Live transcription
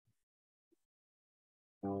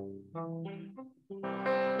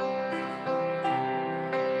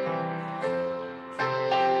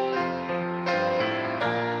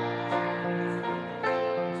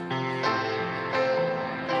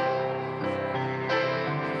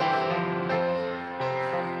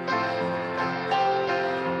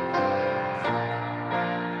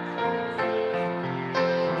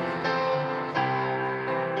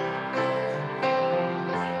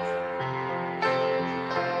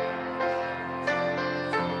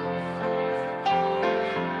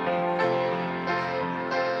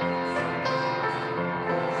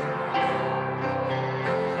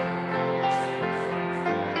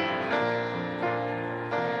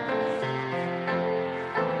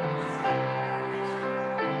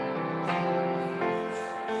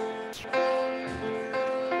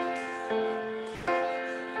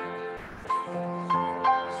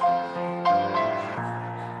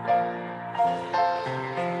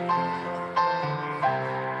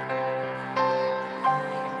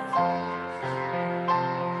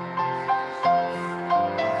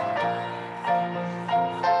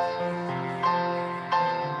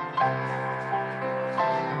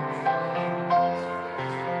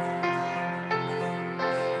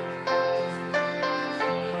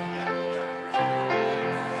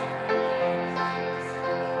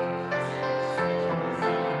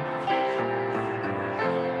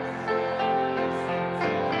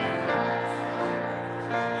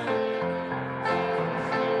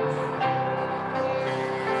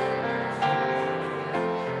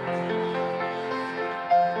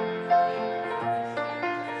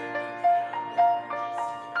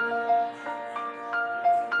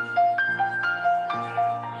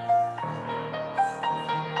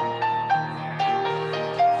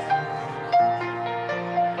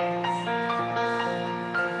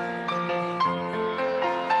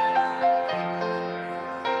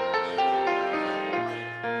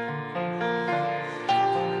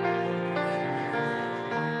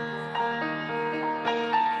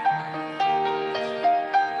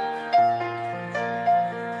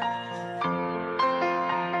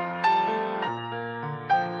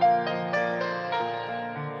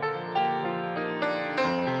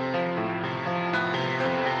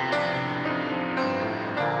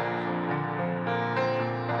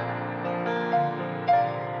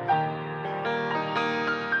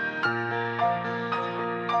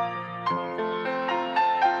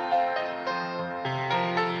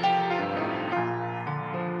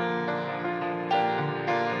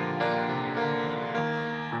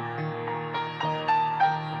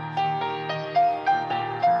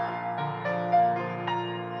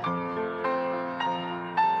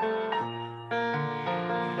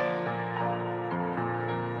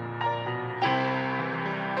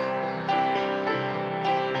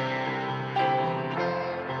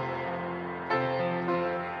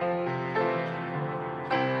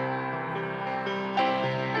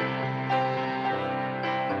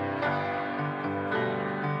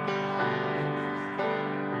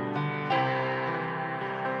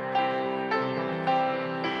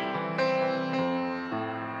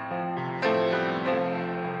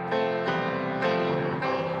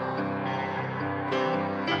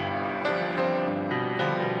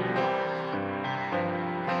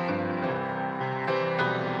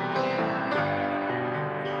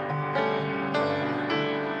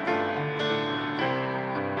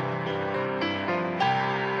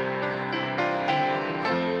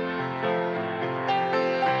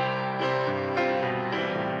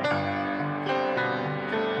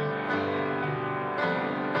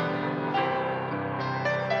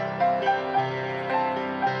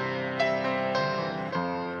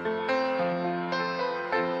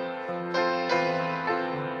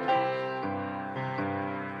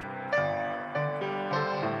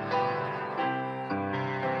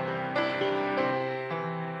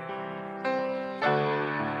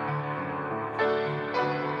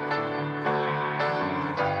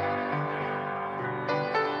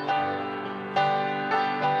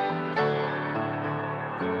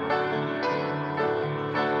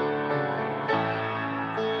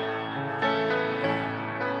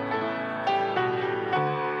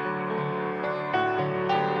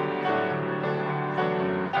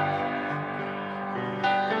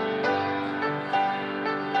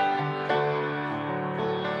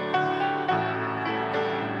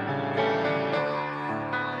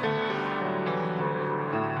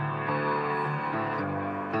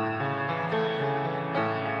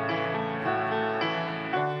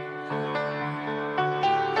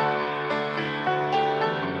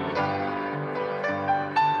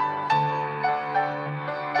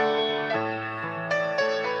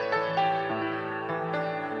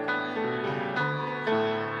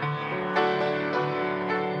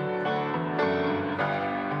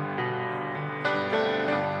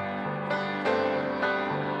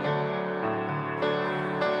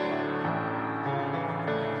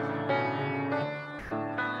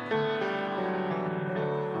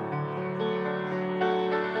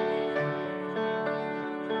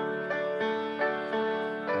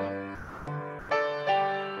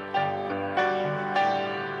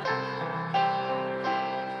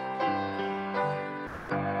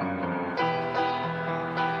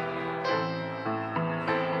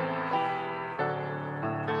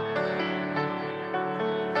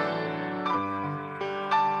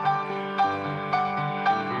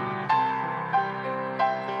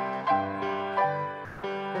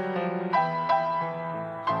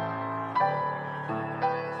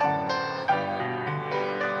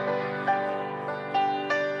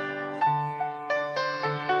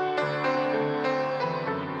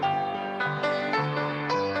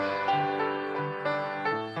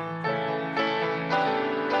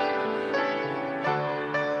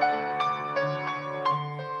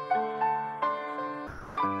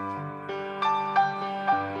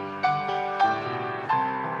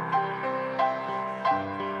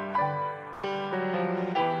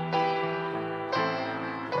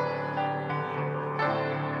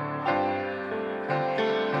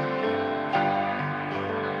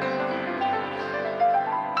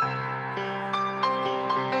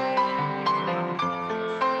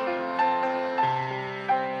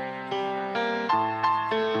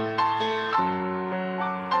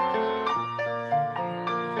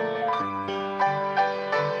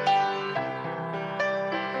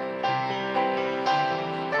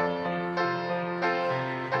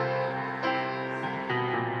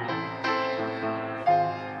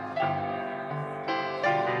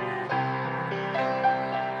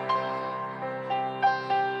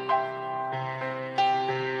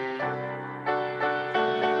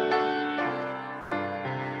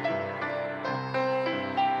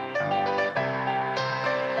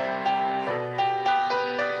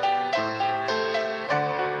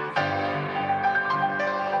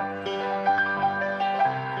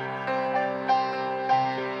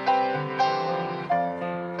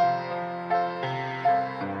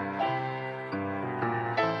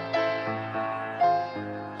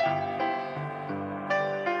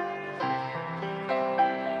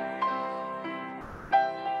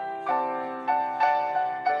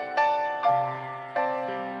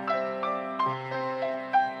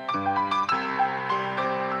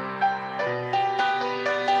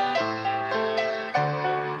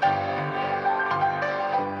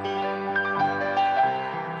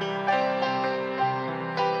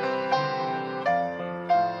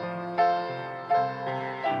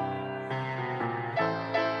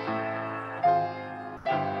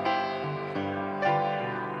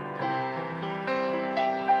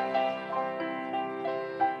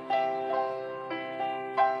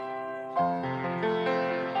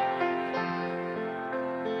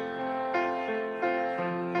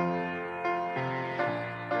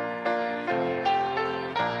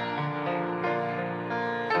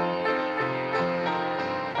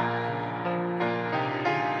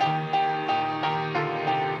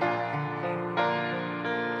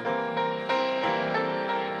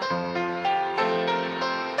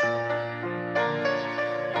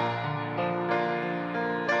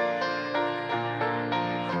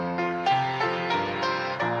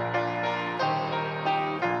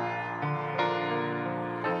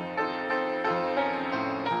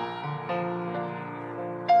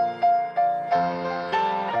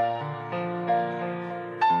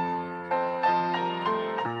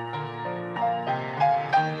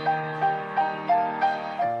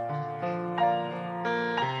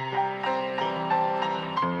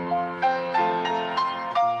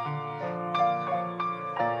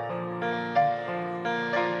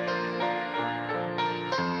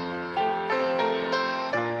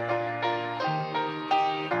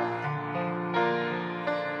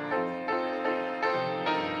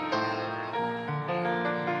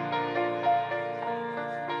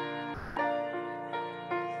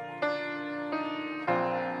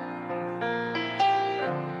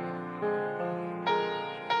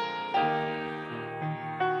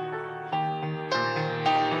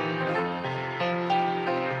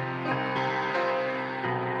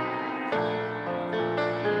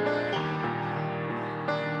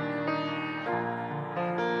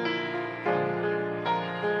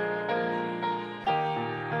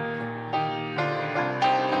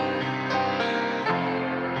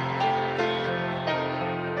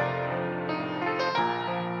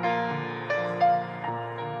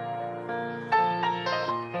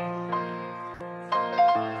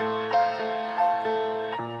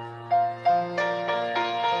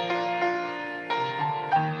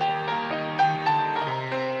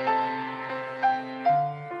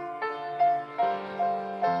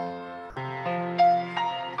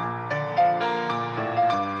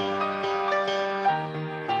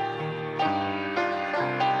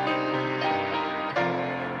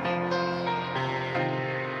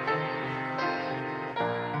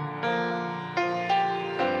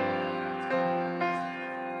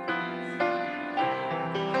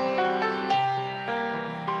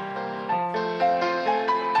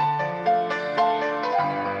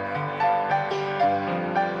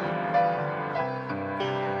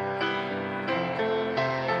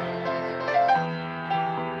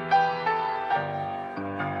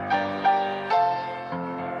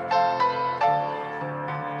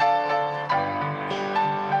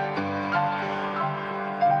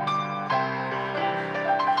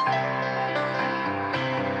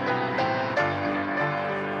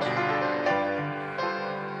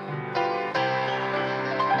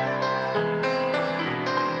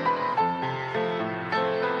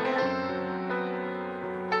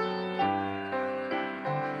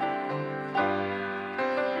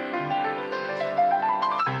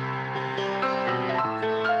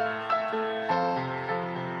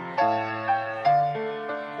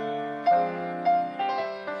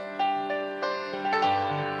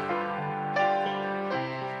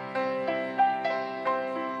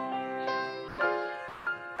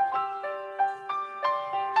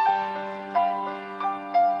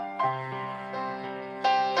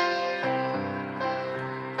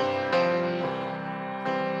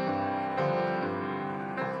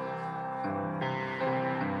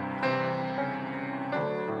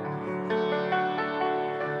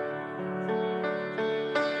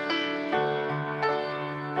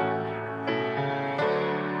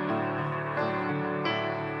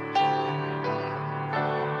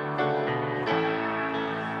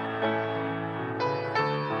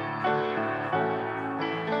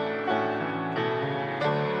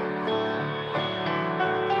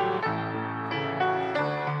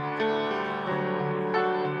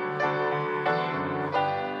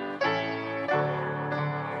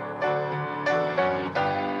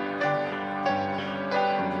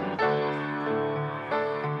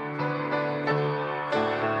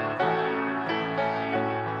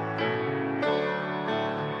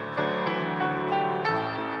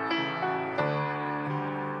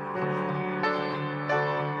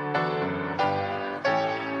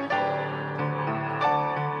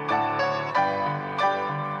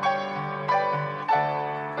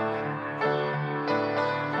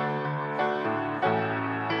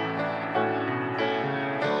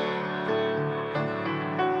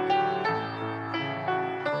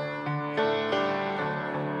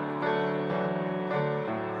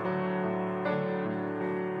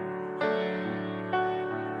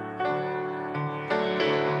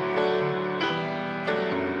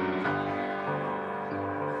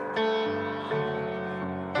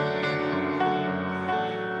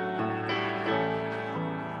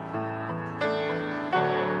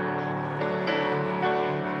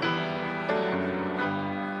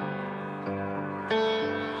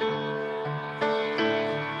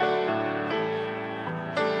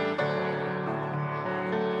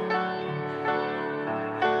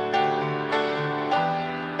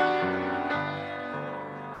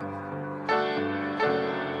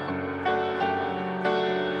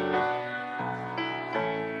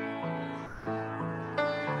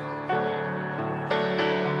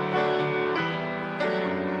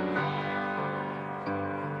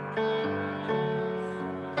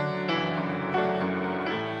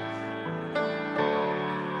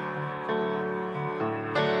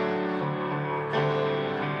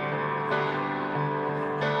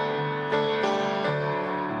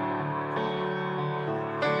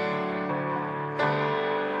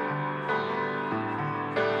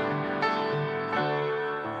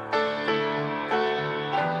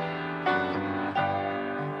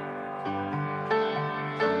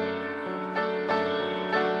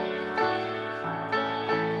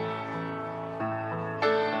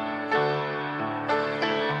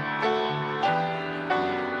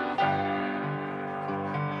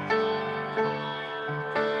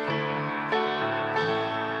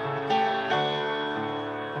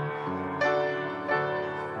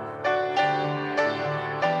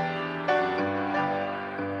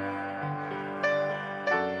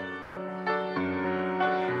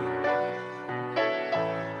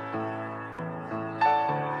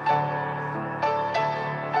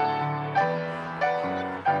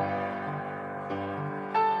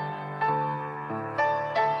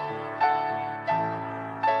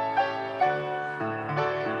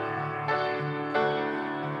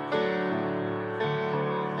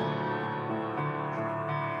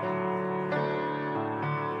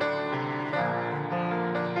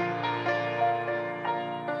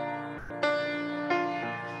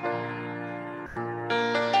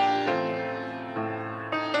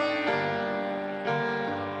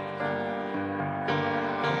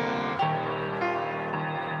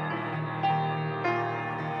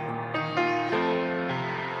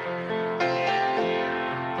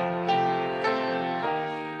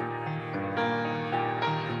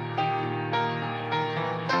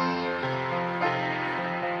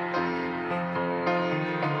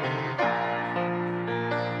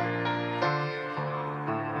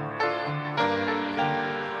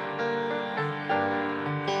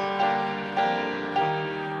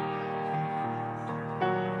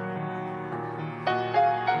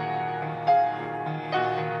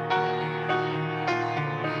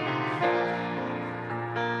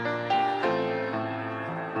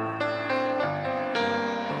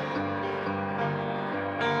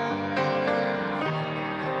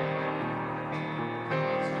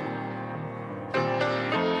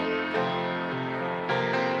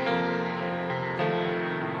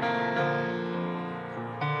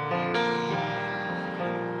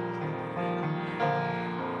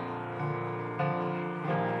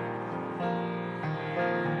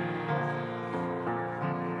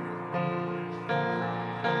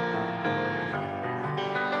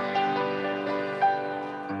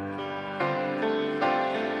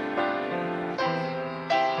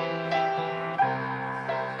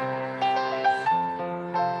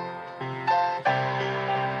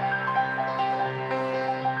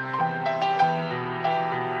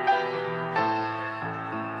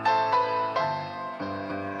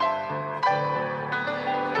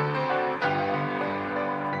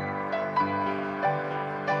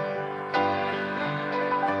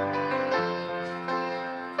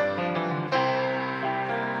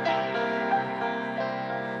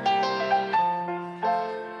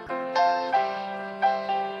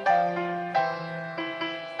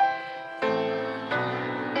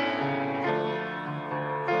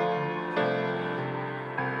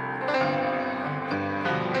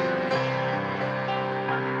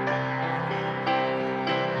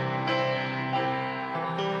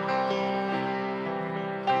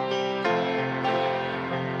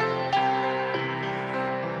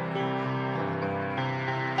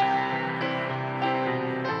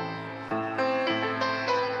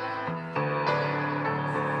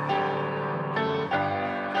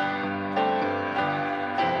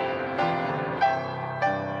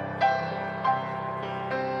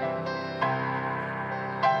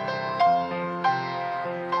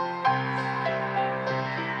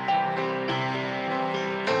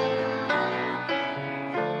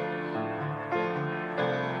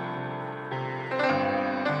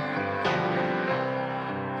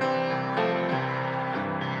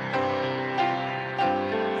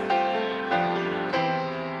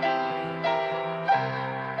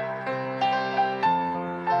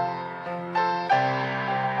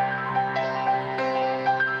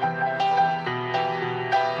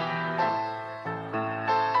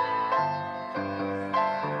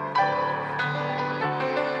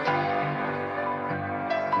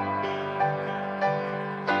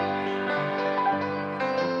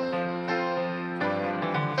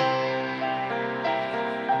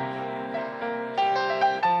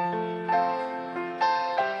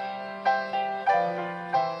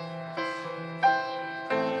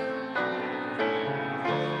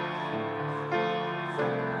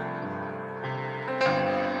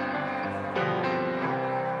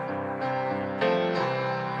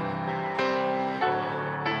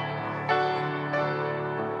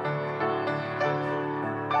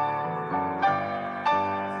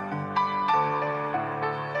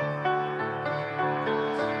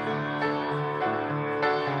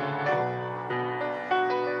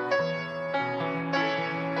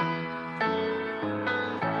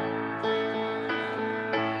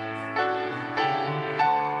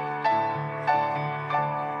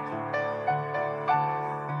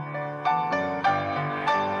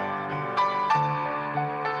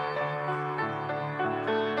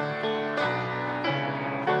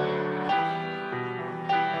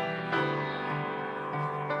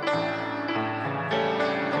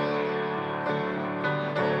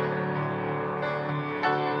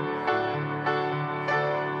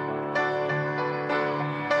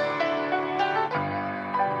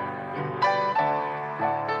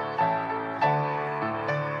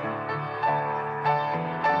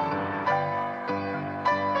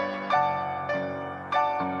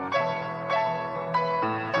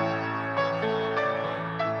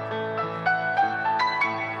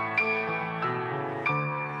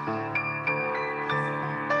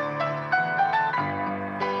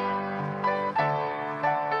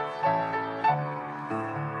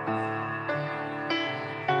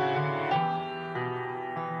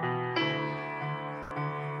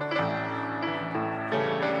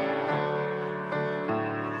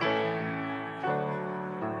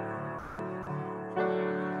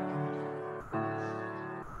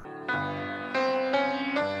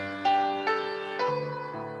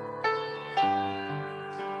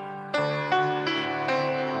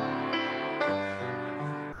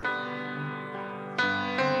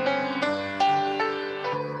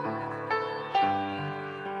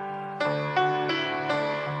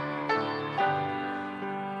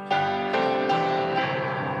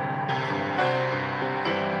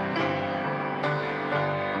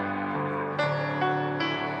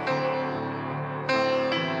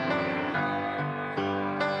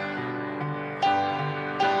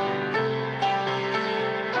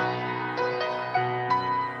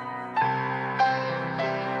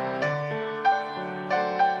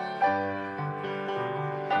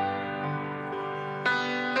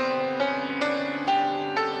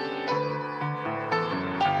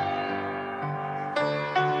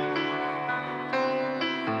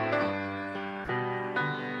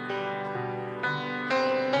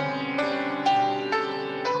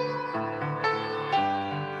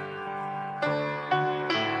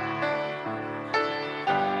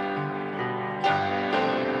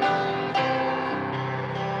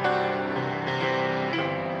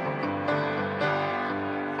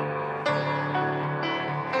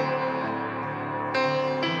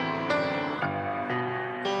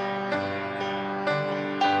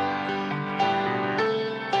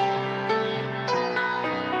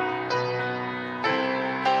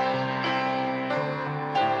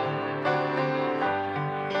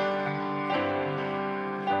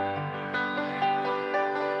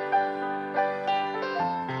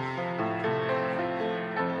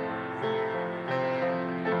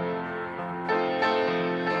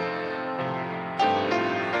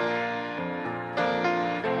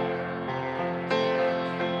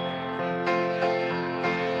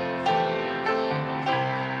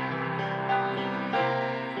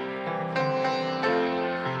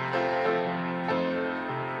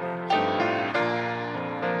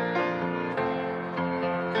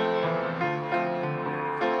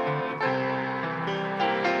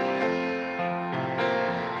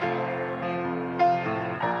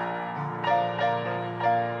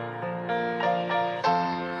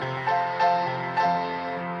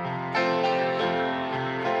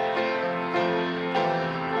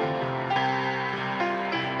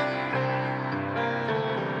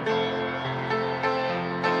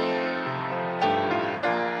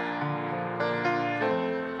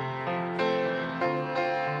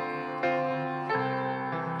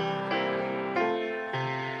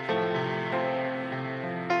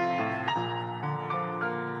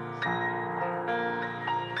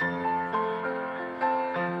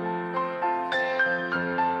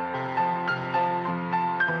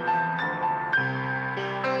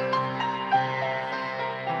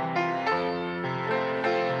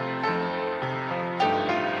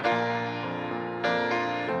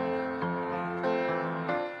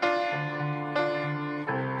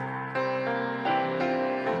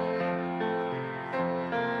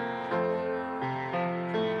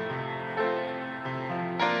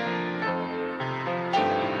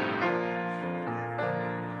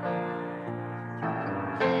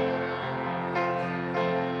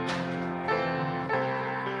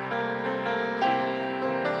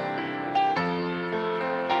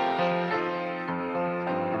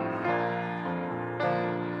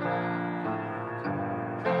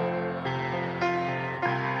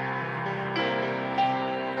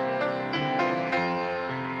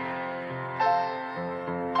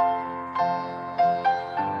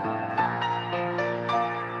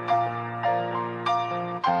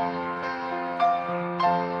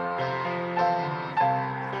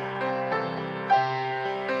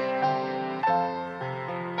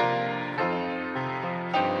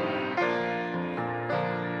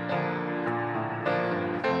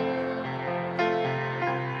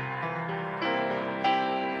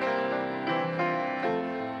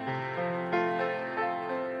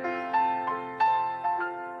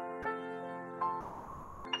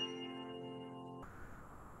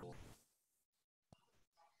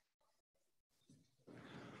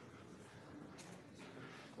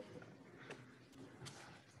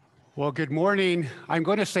Well, good morning. I'm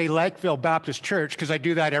going to say Lakefield Baptist Church because I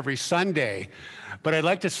do that every Sunday. But I'd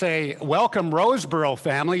like to say, welcome, Rosborough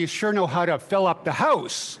family. You sure know how to fill up the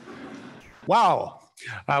house. Wow.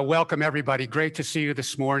 Welcome, everybody. Great to see you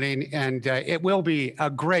this morning. And it will be a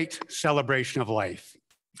great celebration of life.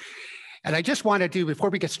 And I just want to do,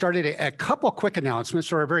 before we get started, a couple quick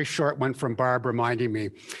announcements, or a very short one from Barb reminding me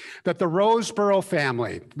that the Rosborough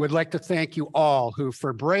family would like to thank you all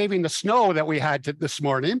for braving the snow that we had this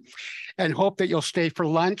morning, and hope that you'll stay for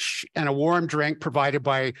lunch and a warm drink provided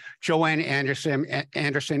by Joanne Anderson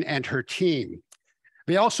and her team.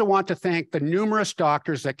 They also want to thank the numerous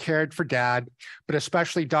doctors that cared for Dad, but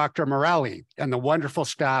especially Dr. Morelli and the wonderful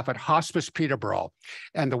staff at Hospice Peterborough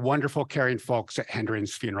and the wonderful caring folks at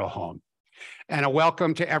Hendren's Funeral Home. And a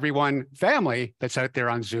welcome to everyone, family, that's out there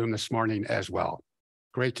on Zoom this morning as well.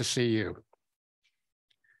 Great to see you.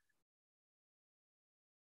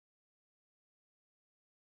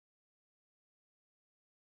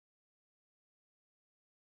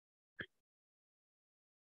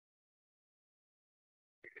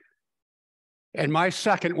 And my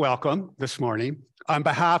second welcome this morning, on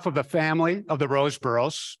behalf of the family of the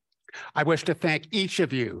Rosboroughs, I wish to thank each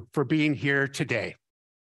of you for being here today.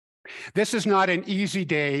 This is not an easy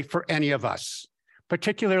day for any of us,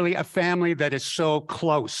 particularly a family that is so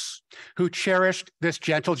close, who cherished this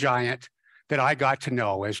gentle giant that I got to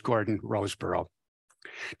know as Gordon Rosborough.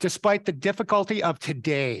 Despite the difficulty of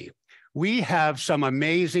today, we have some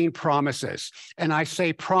amazing promises, and I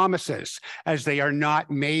say promises as they are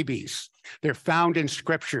not maybes. They're found in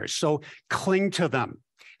scriptures, so cling to them,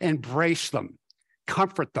 embrace them,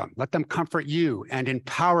 comfort them, let them comfort you and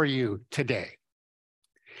empower you today.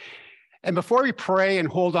 And before we pray and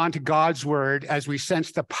hold on to God's word as we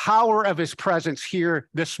sense the power of his presence here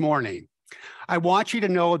this morning, I want you to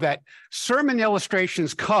know that sermon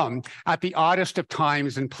illustrations come at the oddest of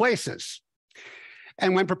times and places.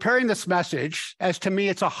 And when preparing this message, as to me,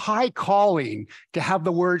 it's a high calling to have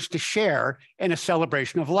the words to share in a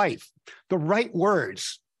celebration of life, the right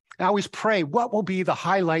words. I always pray, what will be the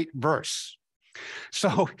highlight verse?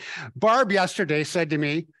 So Barb yesterday said to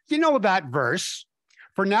me, you know that verse,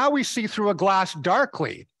 for now we see through a glass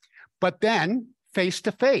darkly, but then face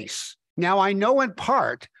to face. Now I know in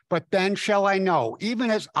part, but then shall I know,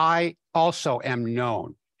 even as I also am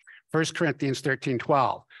known. 1 Corinthians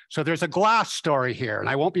 13:12. So there's a glass story here, and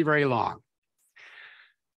I won't be very long.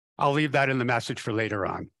 I'll leave that in the message for later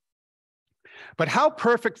on. But how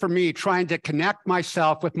perfect for me trying to connect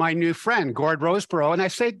myself with my new friend, Gord Rosborough. And I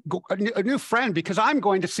say a new friend because I'm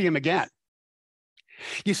going to see him again.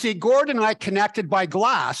 You see, Gord and I connected by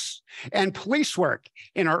glass and police work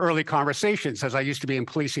in our early conversations, as I used to be in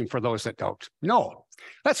policing for those that don't know.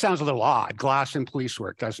 That sounds a little odd, glass and police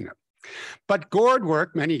work, doesn't it? But Gord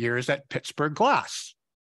worked many years at Pittsburgh Glass.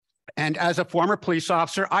 And as a former police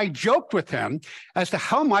officer, I joked with him as to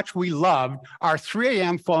how much we loved our 3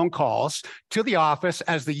 a.m. phone calls to the office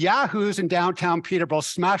as the yahoos in downtown Peterborough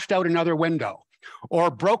smashed out another window or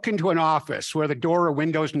broke into an office where the door or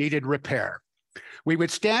windows needed repair. We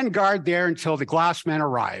would stand guard there until the glassmen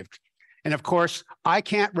arrived. And of course, I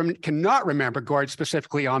cannot remember Gord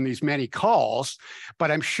specifically on these many calls,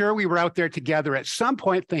 but I'm sure we were out there together at some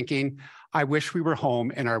point thinking, I wish we were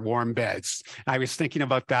home in our warm beds. I was thinking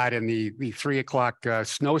about that in the 3 o'clock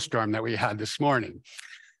snowstorm that we had this morning.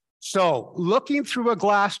 So looking through a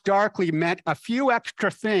glass darkly meant a few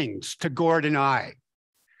extra things to Gord and I.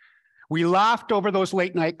 We laughed over those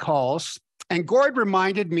late night calls, and Gord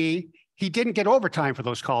reminded me he didn't get overtime for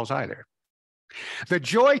those calls either. The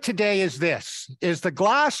joy today is this, is the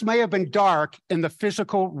glass may have been dark in the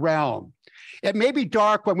physical realm. It may be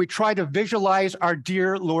dark when we try to visualize our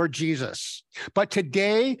dear Lord Jesus. But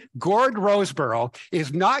today, Gord Rosborough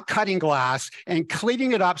is not cutting glass and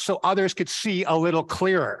cleaning it up so others could see a little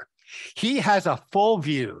clearer. He has a full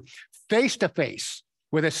view, face to face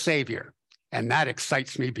with a Savior, and that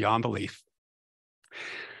excites me beyond belief.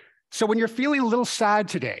 So when you're feeling a little sad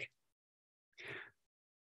today,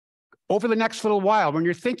 over the next little while, when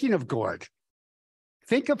you're thinking of Gord,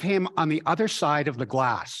 think of him on the other side of the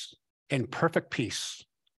glass in perfect peace,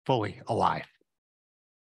 fully alive.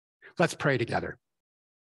 Let's pray together.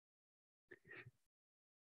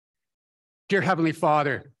 Dear Heavenly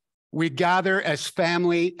Father, we gather as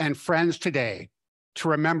family and friends today to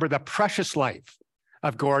remember the precious life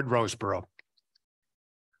of Gord Rosborough.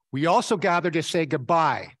 We also gather to say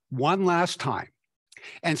goodbye one last time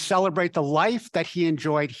and celebrate the life that he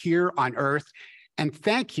enjoyed here on earth, and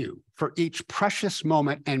thank you for each precious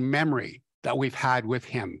moment and memory that we've had with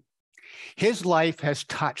him. His life has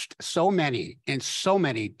touched so many in so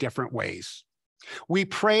many different ways. We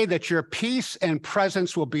pray that your peace and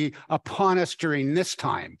presence will be upon us during this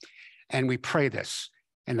time. And we pray this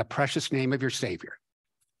in the precious name of your Savior,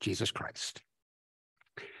 Jesus Christ.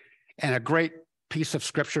 And a great piece of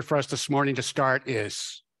scripture for us this morning to start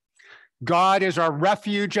is, God is our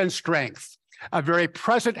refuge and strength, a very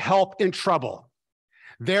present help in trouble.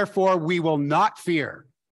 Therefore, we will not fear,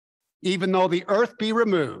 even though the earth be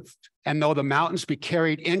removed, and though the mountains be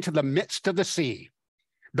carried into the midst of the sea,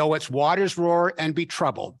 though its waters roar and be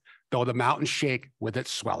troubled, though the mountains shake with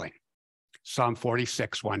its swelling. Psalm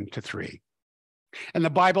 46, 1-3. And the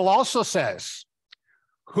Bible also says,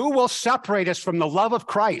 who will separate us from the love of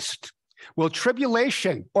Christ? Will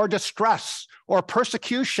tribulation or distress or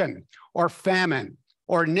persecution or famine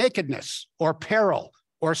or nakedness or peril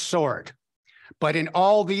or sword? But in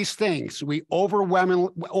all these things, we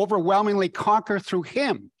overwhelmingly conquer through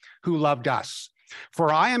him who loved us.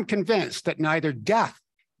 For I am convinced that neither death,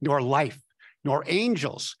 nor life, nor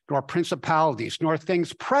angels, nor principalities, nor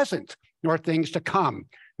things present, nor things to come,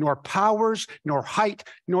 nor powers, nor height,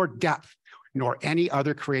 nor depth, nor any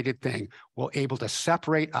other created thing will able to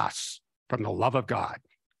separate us from the love of God,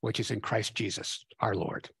 which is in Christ Jesus, our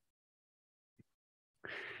Lord.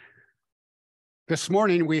 This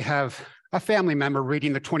morning, we have a family member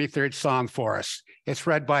reading the 23rd Psalm for us. It's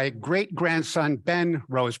read by great-grandson Ben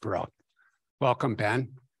Rosborough. Welcome,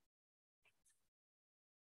 Ben.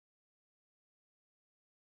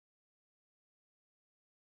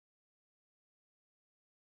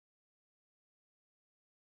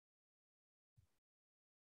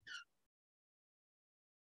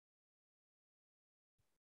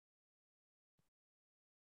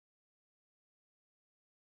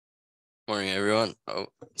 Morning, everyone. Oh,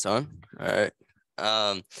 it's on. All right.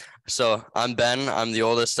 So I'm Ben. I'm the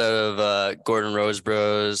oldest out of Gordon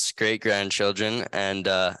Roseborough's great-grandchildren, and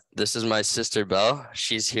this is my sister Belle.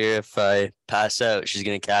 She's here. If I pass out, she's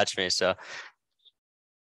gonna catch me. So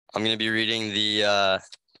I'm gonna be reading the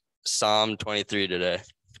Psalm 23 today.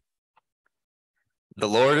 The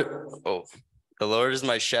Lord is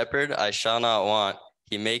my shepherd; I shall not want.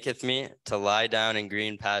 He maketh me to lie down in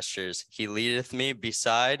green pastures. He leadeth me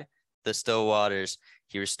beside the still waters.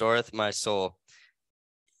 He restoreth my soul.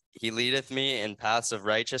 He leadeth me in paths of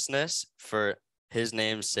righteousness for his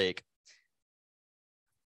name's sake.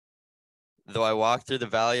 Though I walk through the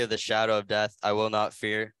valley of the shadow of death, I will not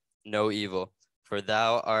fear no evil, for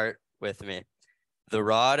thou art with me. The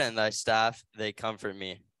rod and thy staff, they comfort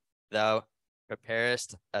me. Thou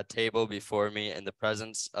preparest a table before me in the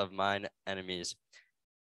presence of mine enemies.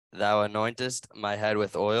 Thou anointest my head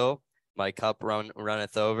with oil. My cup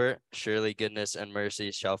runneth over. Surely goodness and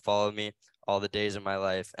mercy shall follow me all the days of my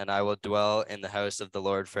life, and I will dwell in the house of the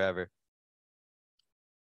Lord forever.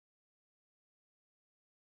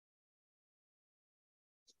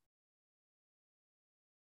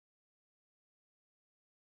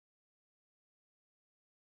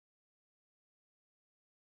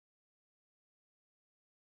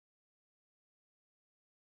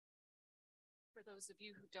 For those of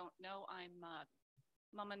you who don't know, I'm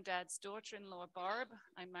Mom and Dad's daughter-in-law, Barb.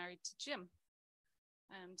 I'm married to Jim,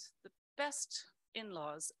 and the best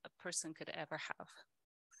in-laws a person could ever have.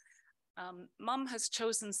 Mom has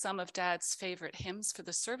chosen some of Dad's favorite hymns for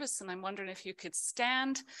the service, and I'm wondering if you could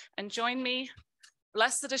stand and join me.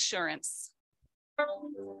 Blessed Assurance.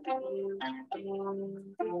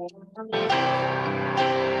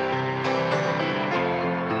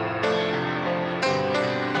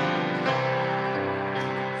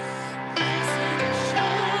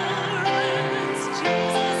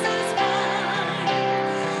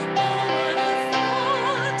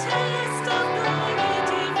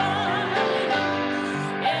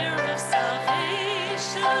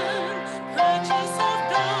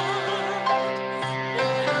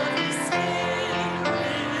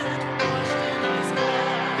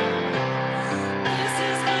 This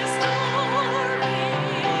is my story.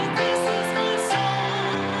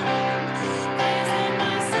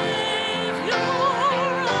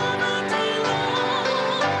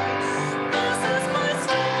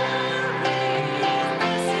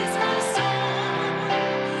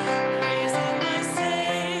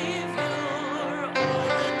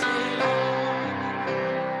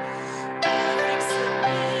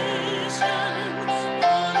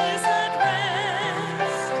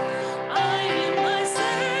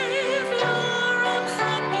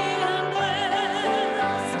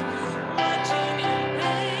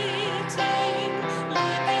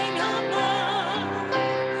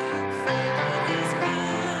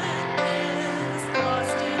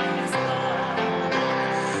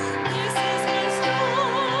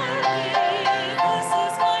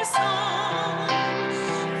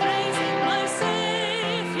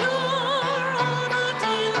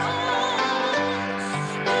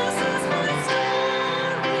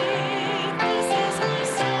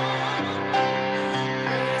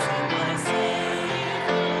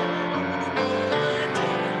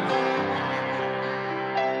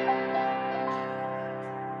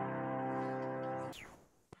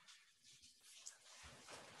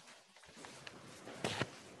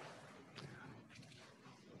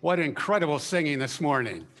 What incredible singing this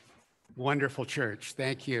morning. Wonderful church.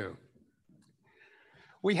 Thank you.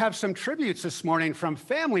 We have some tributes this morning from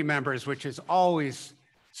family members, which is always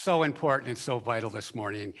so important and so vital this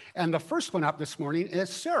morning. And the first one up this morning is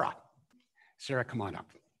Sarah. Sarah, come on up.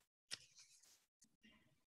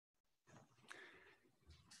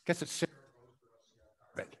 Guess it's Sarah.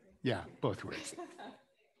 Right. Yeah, both words.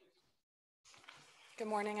 Good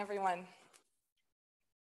morning, everyone.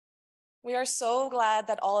 We are so glad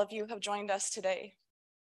that all of you have joined us today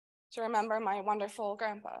to remember my wonderful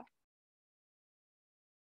grandpa.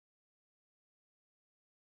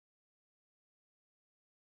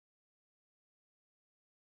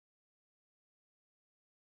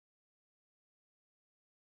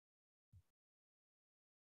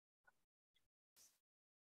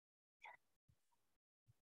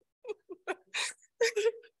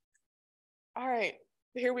 All right,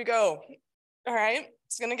 here we go. All right,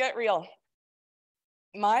 it's gonna get real.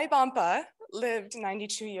 My Bampa lived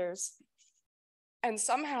 92 years. And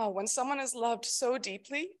somehow when someone is loved so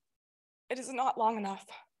deeply, it is not long enough.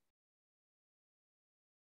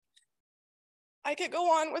 I could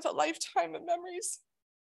go on with a lifetime of memories,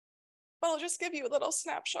 but I'll just give you a little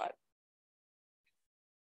snapshot.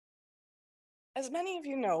 As many of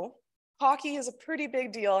you know, hockey is a pretty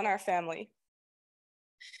big deal in our family.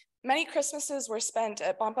 Many Christmases were spent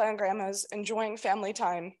at Bampa and Grandma's enjoying family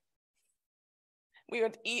time. We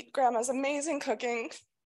would eat Grandma's amazing cooking,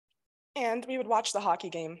 and we would watch the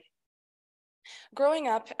hockey game. Growing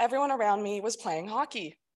up, everyone around me was playing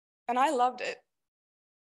hockey, and I loved it.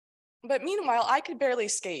 But meanwhile, I could barely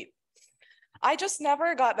skate. I just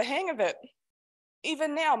never got the hang of it.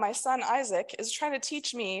 Even now, my son Isaac is trying to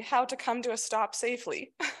teach me how to come to a stop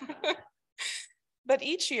safely. But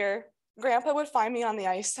each year, Grandpa would find me on the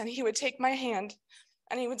ice and he would take my hand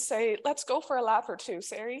and he would say, "Let's go for a lap or two,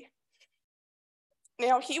 Sari."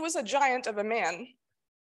 Now, he was a giant of a man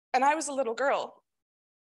and I was a little girl.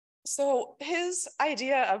 So his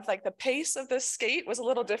idea of like the pace of this skate was a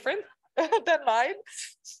little different than mine,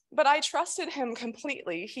 but I trusted him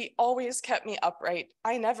completely. He always kept me upright.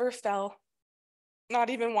 I never fell, not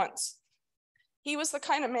even once. He was the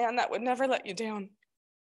kind of man that would never let you down.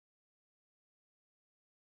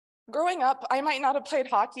 Growing up, I might not have played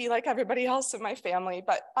hockey like everybody else in my family,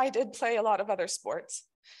 but I did play a lot of other sports.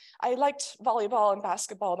 I liked volleyball and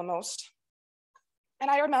basketball the most. And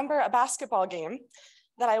I remember a basketball game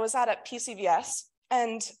that I was at PCVS,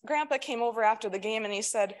 and Grandpa came over after the game and he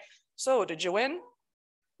said, "So, did you win?"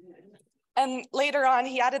 And later on,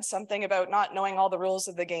 he added something about not knowing all the rules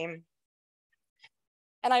of the game.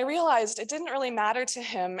 And I realized it didn't really matter to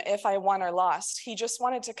him if I won or lost. He just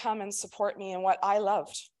wanted to come and support me in what I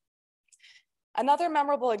loved. Another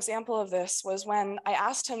memorable example of this was when I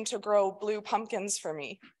asked him to grow blue pumpkins for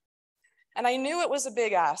me. And I knew it was a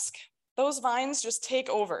big ask. Those vines just take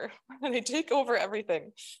over. They take over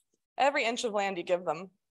everything, every inch of land you give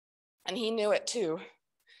them. And he knew it too.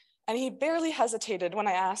 And he barely hesitated when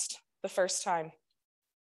I asked the first time.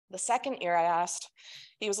 The second year I asked,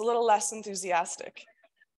 he was a little less enthusiastic,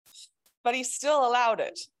 but he still allowed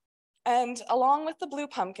it. And along with the blue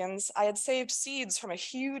pumpkins, I had saved seeds from a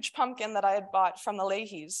huge pumpkin that I had bought from the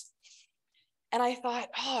Leahys. And I thought,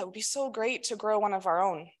 oh, it would be so great to grow one of our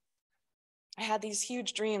own. I had these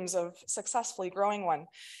huge dreams of successfully growing one.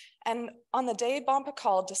 And on the day Bampa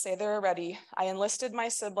called to say they were ready, I enlisted my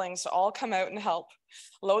siblings to all come out and help,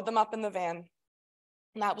 load them up in the van.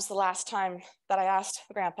 And that was the last time that I asked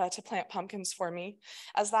Grandpa to plant pumpkins for me,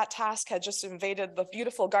 as that task had just invaded the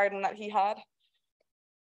beautiful garden that he had.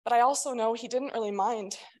 But I also know he didn't really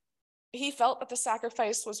mind. He felt that the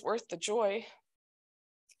sacrifice was worth the joy.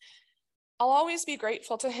 I'll always be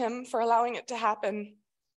grateful to him for allowing it to happen,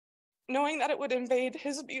 knowing that it would invade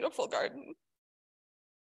his beautiful garden.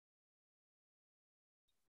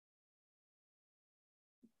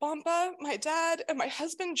 Bampa, my dad, and my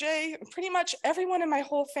husband Jay, and pretty much everyone in my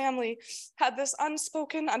whole family had this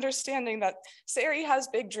unspoken understanding that Sari has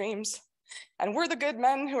big dreams, and we're the good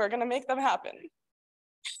men who are going to make them happen.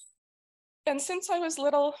 And since I was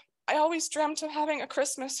little, I always dreamt of having a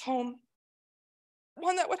Christmas home,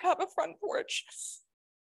 one that would have a front porch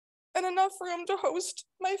and enough room to host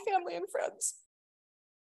my family and friends.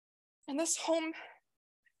 And this home,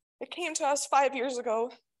 it came to us 5 years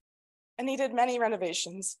ago and needed many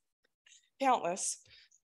renovations, countless.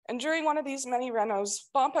 And during one of these many renos,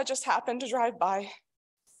 Bampa just happened to drive by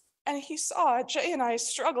and he saw Jay and I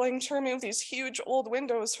struggling to remove these huge old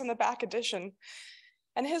windows from the back addition.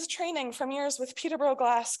 And his training from years with Peterborough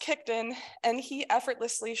glass kicked in, and he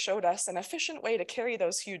effortlessly showed us an efficient way to carry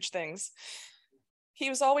those huge things. He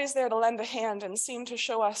was always there to lend a hand and seemed to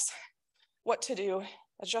show us what to do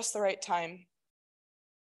at just the right time.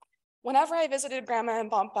 Whenever I visited Grandma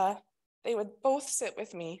and Bompa, they would both sit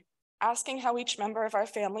with me, asking how each member of our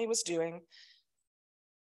family was doing,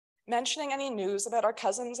 mentioning any news about our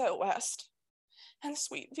cousins out west, and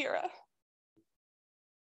sweet Vera.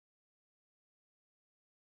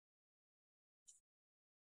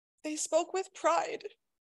 They spoke with pride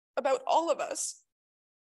about all of us,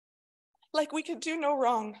 like we could do no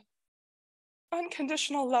wrong.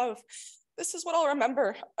 Unconditional love. This is what I'll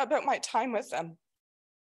remember about my time with them.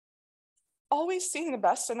 Always seeing the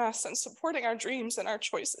best in us and supporting our dreams and our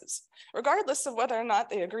choices, regardless of whether or not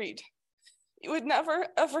they agreed. You would never,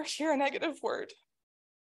 ever hear a negative word.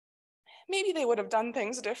 Maybe they would have done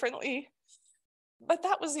things differently, but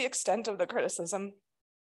that was the extent of the criticism.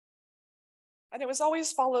 And it was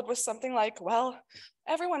always followed with something like, well,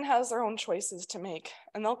 everyone has their own choices to make,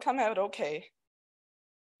 and they'll come out okay.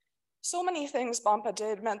 So many things Bompa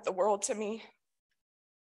did meant the world to me.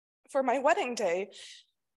 For my wedding day,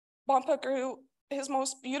 Bompa grew his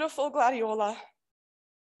most beautiful gladiola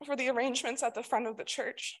for the arrangements at the front of the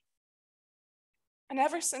church. And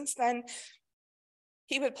ever since then,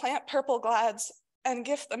 he would plant purple glads and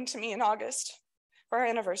gift them to me in August for our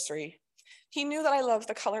anniversary. He knew that I loved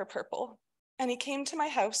the color purple, and he came to my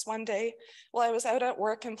house one day while I was out at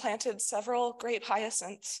work and planted several grape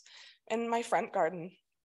hyacinths in my front garden.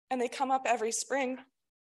 And they come up every spring,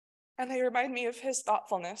 and they remind me of his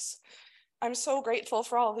thoughtfulness. I'm so grateful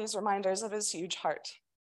for all these reminders of his huge heart.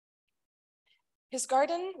 His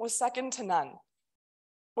garden was second to none,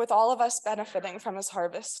 with all of us benefiting from his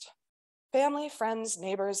harvest. Family, friends,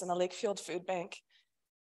 neighbors, and the Lakefield Food Bank.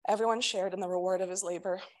 Everyone shared in the reward of his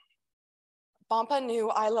labor. Bompa knew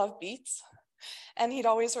I love beets, and he'd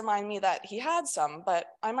always remind me that he had some, but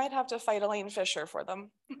I might have to fight Elaine Fisher for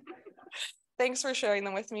them. Thanks for sharing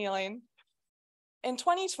them with me, Elaine. In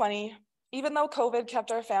 2020, even though COVID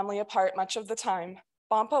kept our family apart much of the time,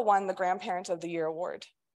 Bompa won the Grandparent of the Year award.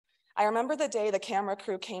 I remember the day the camera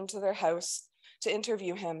crew came to their house to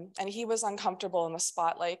interview him, and he was uncomfortable in the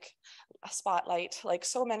spotlight like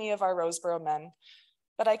so many of our Rosborough men.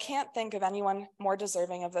 But I can't think of anyone more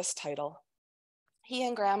deserving of this title. He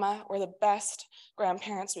and Grandma were the best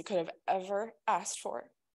grandparents we could have ever asked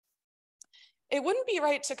for. It wouldn't be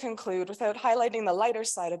right to conclude without highlighting the lighter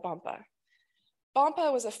side of Bompa.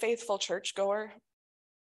 Bompa was a faithful churchgoer,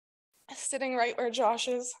 sitting right where Josh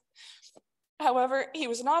is. However, he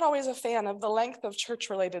was not always a fan of the length of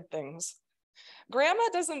church-related things. Grandma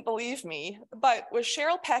doesn't believe me, but with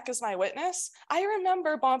Cheryl Peck as my witness, I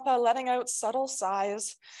remember Bompa letting out subtle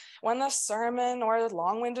sighs when the sermon or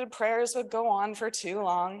long-winded prayers would go on for too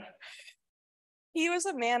long. He was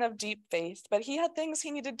a man of deep faith, but he had things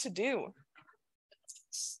he needed to do.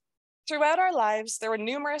 Throughout our lives, there were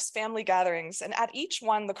numerous family gatherings, and at each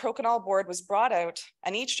one, the crokinole board was brought out,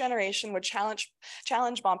 and each generation would challenge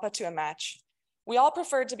Bompa to a match. We all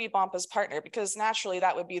preferred to be Bompa's partner because naturally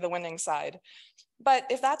that would be the winning side. But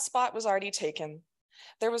if that spot was already taken,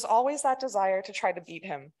 there was always that desire to try to beat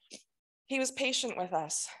him. He was patient with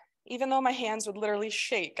us. Even though my hands would literally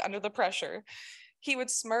shake under the pressure, he would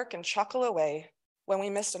smirk and chuckle away when we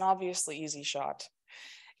missed an obviously easy shot.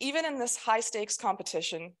 Even in this high-stakes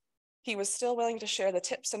competition, he was still willing to share the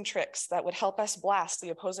tips and tricks that would help us blast the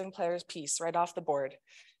opposing player's piece right off the board,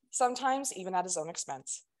 sometimes even at his own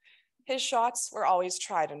expense. His shots were always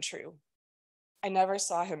tried and true. I never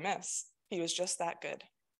saw him miss. He was just that good.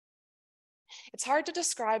 It's hard to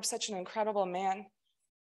describe such an incredible man.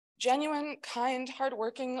 Genuine, kind,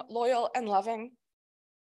 hardworking, loyal, and loving.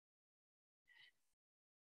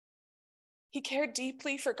 He cared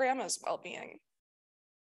deeply for Grandma's well-being.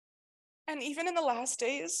 And even in the last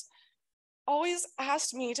days, always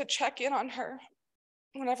asked me to check in on her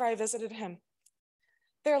whenever I visited him.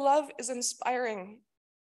 Their love is inspiring.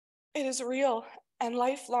 It is real and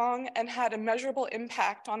lifelong and had immeasurable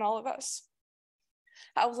impact on all of us.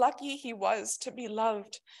 How lucky he was to be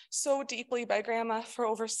loved so deeply by Grandma for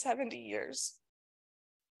over 70 years.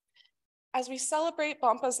 As we celebrate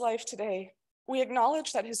Bompa's life today, we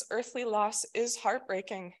acknowledge that his earthly loss is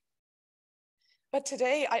heartbreaking. But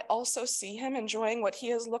today, I also see him enjoying what he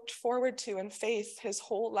has looked forward to in faith his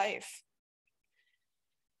whole life.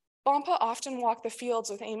 Bompa often walked the fields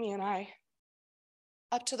with Amy and I,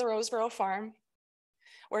 up to the Rosborough farm,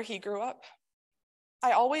 where he grew up.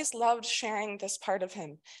 I always loved sharing this part of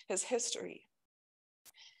him, his history.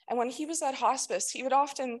 And when he was at hospice, he would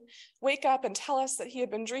often wake up and tell us that he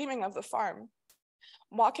had been dreaming of the farm,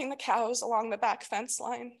 walking the cows along the back fence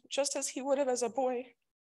line, just as he would have as a boy.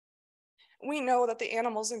 We know that the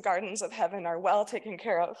animals and gardens of heaven are well taken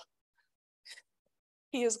care of.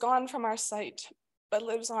 He is gone from our sight, but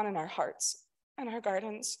lives on in our hearts, and our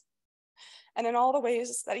gardens, and in all the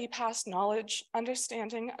ways that he passed knowledge,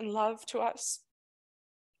 understanding, and love to us.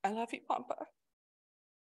 I love you, Papa.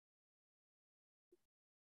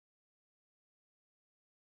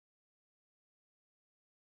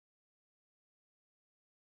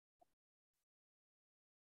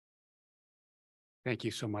 Thank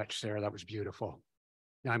you so much, Sarah. That was beautiful.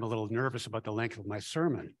 Now I'm a little nervous about the length of my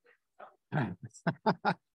sermon.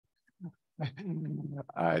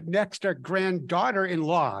 Next, our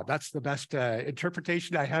granddaughter-in-law. That's the best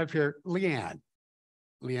interpretation I have here. Leanne.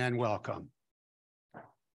 Leanne, welcome.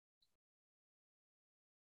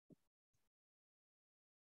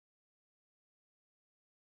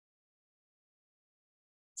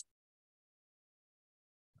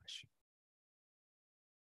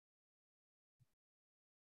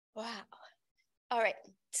 Wow. All right.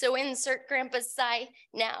 So insert Grandpa's sigh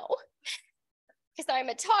now, because I'm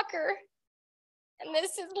a talker and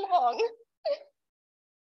this is long.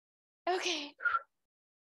 Okay.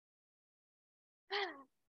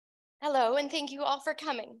 Hello, and thank you all for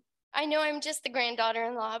coming. I know I'm just the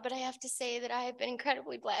granddaughter-in-law, but I have to say that I have been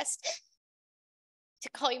incredibly blessed to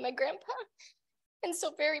call you my grandpa, and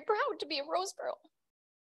so very proud to be a Roseborough.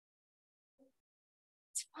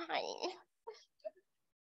 It's fine.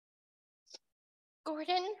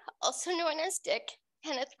 Gordon, also known as Dick,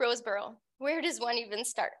 Kenneth Rosborough. Where does one even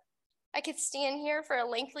start? I could stand here for a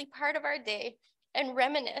lengthy part of our day and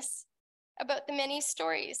reminisce about the many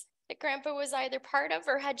stories that Grandpa was either part of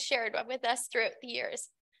or had shared with us throughout the years.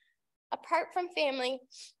 Apart from family,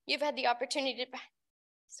 you've had the opportunity to,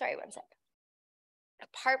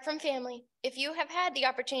 Apart from family, if you have had the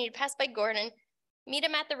opportunity to pass by Gordon, meet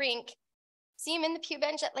him at the rink, see him in the pew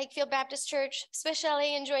bench at Lakefield Baptist Church, Swiss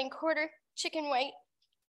Chalet enjoying quarter chicken white,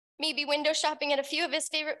 maybe window shopping at a few of his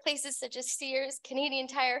favorite places such as Sears, Canadian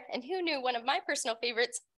Tire, and who knew one of my personal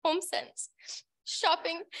favorites, HomeSense.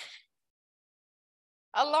 Shopping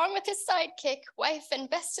along with his sidekick, wife, and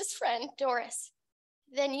bestest friend, Doris.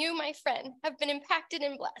 Then you, my friend, have been impacted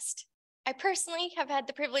and blessed. I personally have had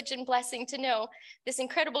the privilege and blessing to know this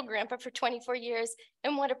incredible grandpa for 24 years,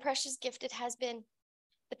 and what a precious gift it has been.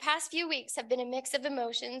 The past few weeks have been a mix of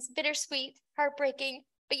emotions, bittersweet, heartbreaking,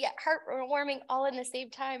 but yet heartwarming all in the same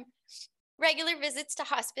time. Regular visits to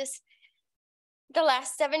hospice. The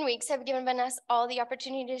last 7 weeks have given us all the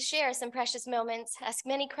opportunity to share some precious moments, ask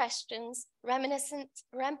many questions, reminisce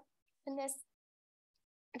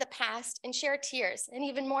the past, and share tears, and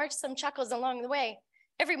even more, some chuckles along the way.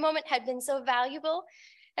 Every moment had been so valuable,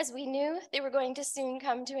 as we knew they were going to soon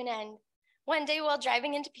come to an end. One day while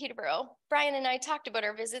driving into Peterborough, Brian and I talked about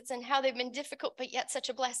our visits and how they've been difficult, but yet such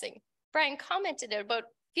a blessing. Brian commented about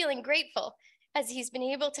feeling grateful as he's been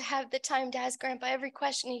able to have the time to ask Grandpa every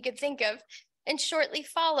question he could think of, and shortly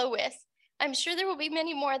follow with, I'm sure there will be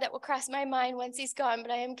many more that will cross my mind once he's gone,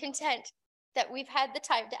 but I am content that we've had the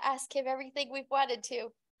time to ask him everything we've wanted to.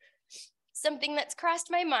 Something that's crossed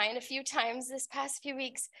my mind a few times this past few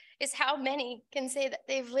weeks is how many can say that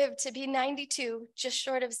they've lived to be 92, just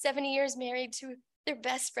short of 70 years married to their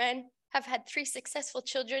best friend, have had 3 successful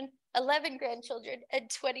children, 11 grandchildren, and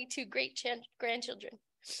 22 great-grandchildren.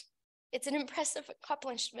 It's an impressive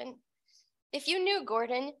accomplishment. If you knew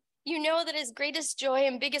Gordon, you know that his greatest joy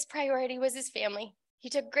and biggest priority was his family. He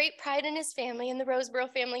took great pride in his family and the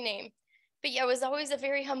Roseborough family name, but yet was always a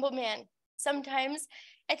very humble man. Sometimes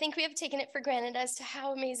I think we have taken it for granted as to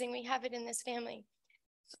how amazing we have it in this family.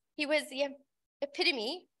 He was the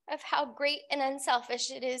epitome of how great and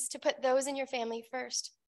unselfish it is to put those in your family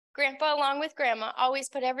first. Grandpa, along with Grandma, always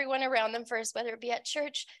put everyone around them first, whether it be at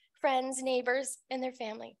church, friends, neighbors, and their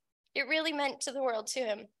family. It really meant to the world to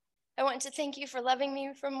him. I want to thank you for loving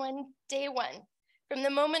me from day one. From the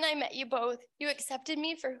moment I met you both, you accepted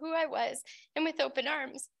me for who I was and with open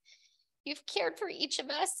arms. You've cared for each of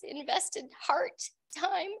us, invested heart,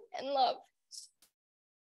 time, and love.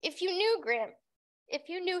 If you knew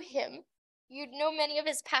him, you'd know many of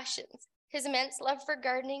his passions, his immense love for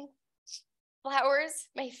gardening, flowers,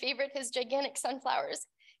 my favorite, his gigantic sunflowers,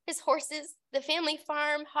 his horses, the family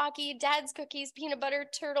farm, hockey, dad's cookies, peanut butter,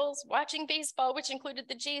 turtles, watching baseball, which included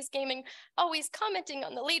the Jays gaming, always commenting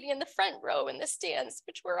on the lady in the front row in the stands,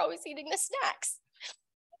 which were always eating the snacks.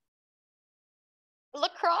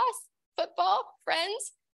 Lacrosse, football,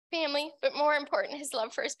 friends, family, but more important, his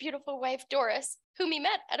love for his beautiful wife, Doris, whom he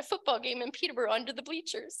met at a football game in Peterborough under the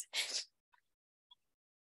bleachers.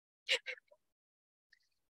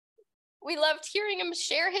 We loved hearing him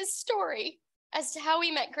share his story as to how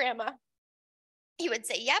he met Grandma. He would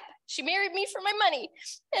say, yep, she married me for my money,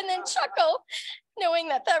 and then chuckle, knowing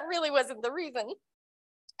that that really wasn't the reason.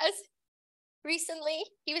 Recently,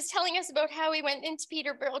 he was telling us about how he went into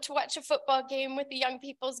Peterborough to watch a football game with the young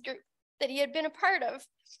people's group that he had been a part of,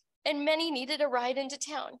 and many needed a ride into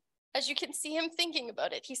town. As you can see him thinking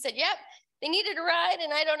about it, he said, yep, they needed a ride,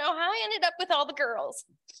 and I don't know how I ended up with all the girls.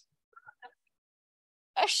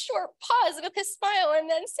 A short pause with a smile and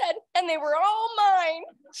then said, and they were all mine,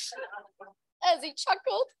 as he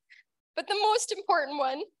chuckled. But the most important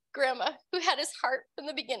one, Grandma, who had his heart from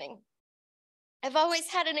the beginning. I've always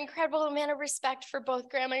had an incredible amount of respect for both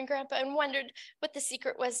Grandma and Grandpa and wondered what the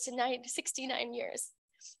secret was to 69 years.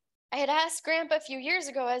 I had asked Grandpa a few years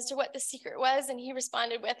ago as to what the secret was, and he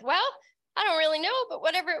responded with, well, I don't really know, but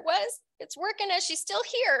whatever it was, it's working as she's still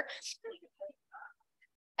here.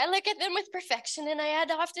 I look at them with perfection, and I had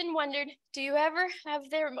often wondered, do they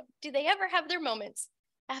ever have their moments?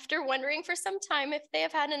 After wondering for some time if they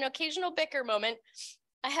have had an occasional bicker moment,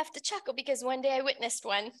 I have to chuckle because one day I witnessed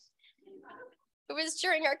one. It was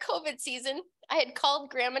during our COVID season. I had called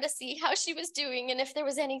Grandma to see how she was doing and if there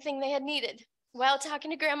was anything they had needed. While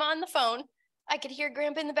talking to Grandma on the phone, I could hear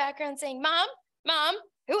Grandpa in the background saying, Mom,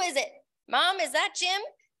 who is it? Mom, is that Jim?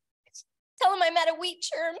 Tell him I'm at a wheat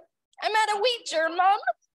germ. I'm at a wheat germ, Mom.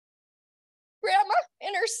 Grandma,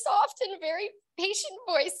 in her soft and very patient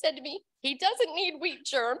voice, said to me, he doesn't need wheat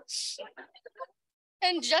germ.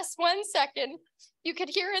 And just 1 second, you could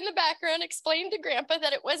hear in the background explain to Grandpa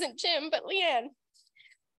that it wasn't Jim, but Leanne.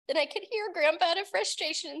 Then I could hear Grandpa out of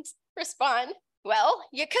frustration respond, well,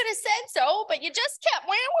 you could have said so, but you just kept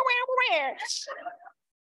wah.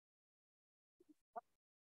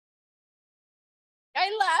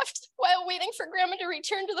 I laughed while waiting for Grandma to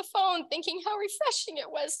return to the phone, thinking how refreshing it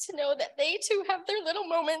was to know that they too have their little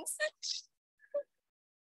moments.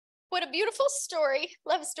 What a beautiful story,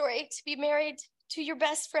 love story, to be married to your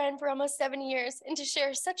best friend for almost 7 years and to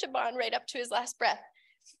share such a bond right up to his last breath.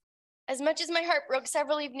 As much as my heart broke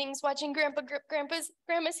several evenings watching Grandpa grip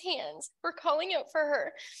Grandma's hands for calling out for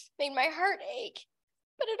her, made my heart ache,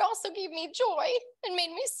 but it also gave me joy and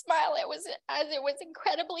made me smile as it was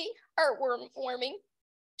incredibly heartwarming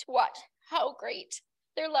to watch how great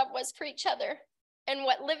their love was for each other and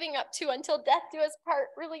what living up to until death do us part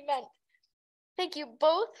really meant. Thank you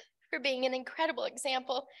both for being an incredible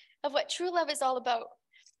example of what true love is all about.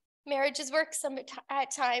 Marriages work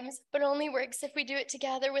at times, but only works if we do it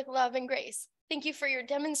together with love and grace. Thank you for your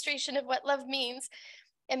demonstration of what love means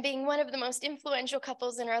and being one of the most influential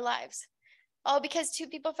couples in our lives. All because two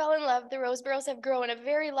people fell in love, the Rosboroughs have grown a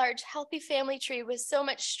very large, healthy family tree with so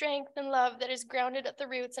much strength and love that is grounded at the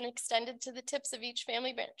roots and extended to the tips of each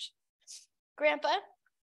family branch. Grandpa,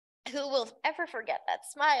 who will ever forget that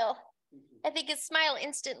smile? I think his smile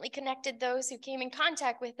instantly connected those who came in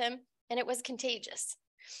contact with him, and it was contagious.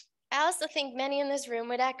 I also think many in this room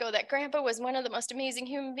would echo that Grandpa was one of the most amazing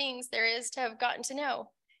human beings there is to have gotten to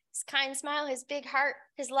know. His kind smile, his big heart,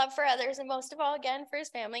 his love for others, and most of all, again, for his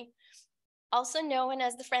family. Also known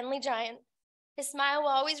as the friendly giant, his smile will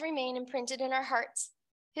always remain imprinted in our hearts.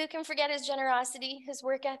 Who can forget his generosity, his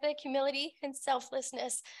work ethic, humility, and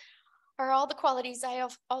selflessness are all the qualities I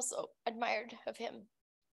have also admired of him.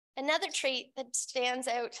 Another trait that stands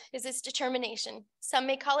out is his determination. Some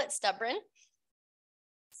may call it stubborn.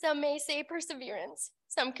 Some may say perseverance.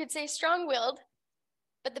 Some could say strong-willed,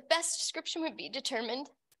 but the best description would be determined.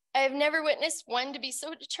 I have never witnessed one to be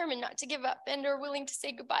so determined not to give up and or willing to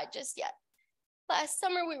say goodbye just yet. Last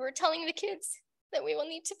summer, we were telling the kids that we will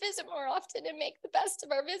need to visit more often and make the best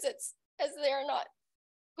of our visits, as there are not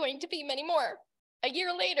going to be many more. A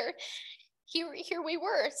year later, here we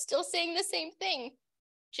were, still saying the same thing.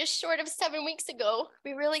 Just short of 7 weeks ago,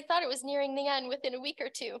 we really thought it was nearing the end within a week or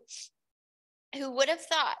two. Who would have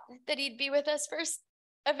thought that he'd be with us for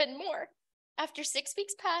even more? After 6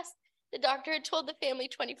 weeks passed, the doctor had told the family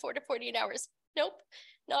 24 to 48 hours. Nope,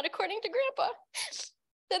 not according to Grandpa.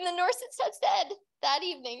 Then the nurse had said that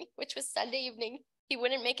evening, which was Sunday evening, he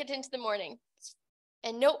wouldn't make it into the morning.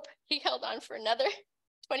 And nope, he held on for another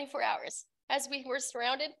 24 hours. As he was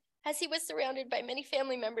surrounded by many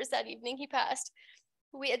family members that evening he passed,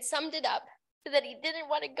 we had summed it up so that he didn't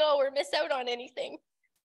want to go or miss out on anything.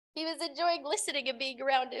 He was enjoying listening and being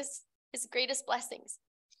around his greatest blessings.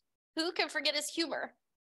 Who can forget his humor?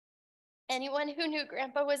 Anyone who knew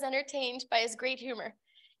Grandpa was entertained by his great humor.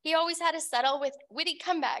 He always had a subtle, witty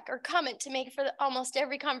comeback or comment to make for almost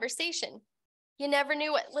every conversation. You never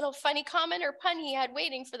knew what little funny comment or pun he had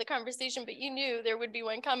waiting for the conversation, but you knew there would be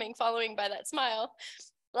one coming, following by that smile,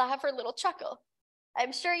 laugh, or little chuckle.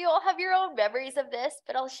 I'm sure you all have your own memories of this,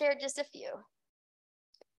 but I'll share just a few.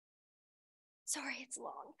 Sorry, it's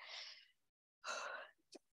long.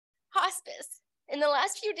 Hospice. In the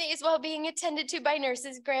last few days while being attended to by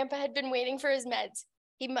nurses, Grandpa had been waiting for his meds.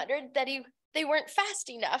 He muttered that he They weren't fast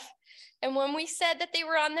enough. And when we said that they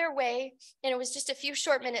were on their way, and it was just a few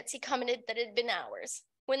short minutes, he commented that it had been hours.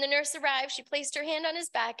 When the nurse arrived, she placed her hand on his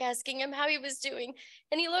back, asking him how he was doing,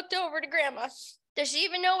 and he looked over to Grandma. Does she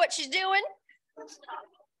even know what she's doing?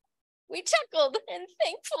 We chuckled, and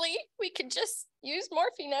thankfully, we could just use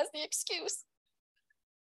morphine as the excuse.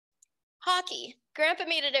 Hockey. Grandpa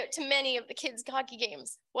made it out to many of the kids' hockey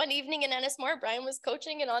games. One evening in Ennismore, Brian was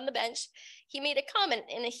coaching, and on the bench, he made a comment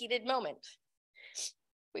in a heated moment.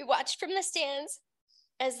 We watched from the stands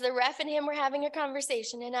as the ref and him were having a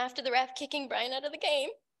conversation, and after the ref kicking Brian out of the game,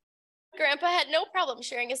 Grandpa had no problem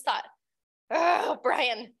sharing his thought. Oh,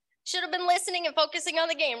 Brian, should have been listening and focusing on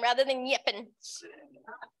the game rather than yipping.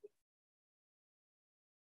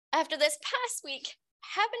 After this past week,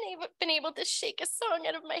 I haven't been able to shake a song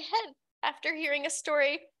out of my head after hearing a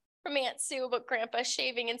story from Aunt Sue about Grandpa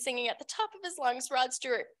shaving and singing at the top of his lungs, Rod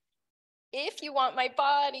Stewart. If you want my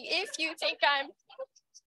body, if you think I'm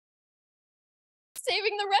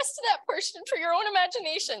saving the rest of that portion for your own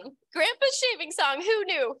imagination. Grandpa's shaving song, who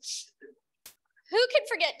knew? Who can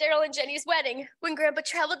forget Daryl and Jenny's wedding when Grandpa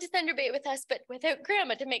traveled to Thunder Bay with us, but without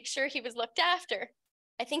Grandma to make sure he was looked after?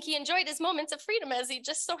 I think he enjoyed his moments of freedom as he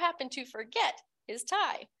just so happened to forget his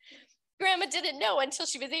tie. Grandma didn't know until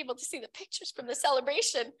she was able to see the pictures from the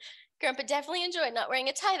celebration. Grandpa definitely enjoyed not wearing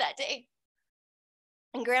a tie that day.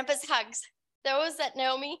 And Grandpa's hugs. Those that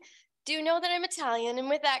know me do know that I'm Italian, and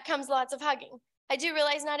with that comes lots of hugging. I do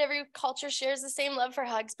realize not every culture shares the same love for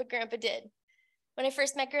hugs, but Grandpa did. When I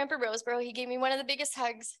first met Grandpa Roseborough, he gave me one of the biggest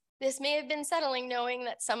hugs. This may have been settling knowing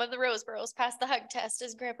that some of the Roseboroughs passed the hug test,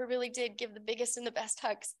 as Grandpa really did give the biggest and the best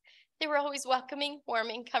hugs. They were always welcoming,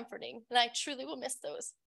 warming, comforting, and I truly will miss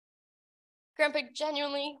those. Grandpa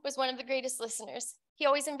genuinely was one of the greatest listeners. He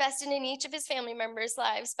always invested in each of his family members'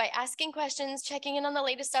 lives by asking questions, checking in on the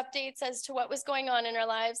latest updates as to what was going on in our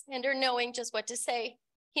lives, and or knowing just what to say.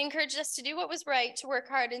 He encouraged us to do what was right, to work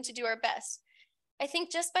hard, and to do our best. I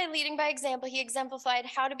think just by leading by example, he exemplified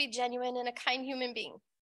how to be genuine and a kind human being.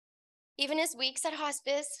 Even his weeks at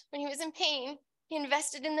hospice, when he was in pain, he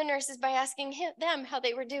invested in the nurses by asking them how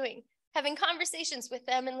they were doing, having conversations with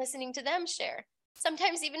them and listening to them share,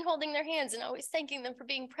 sometimes even holding their hands and always thanking them for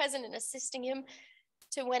being present and assisting him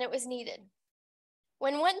to when it was needed.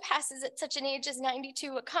 When one passes at such an age as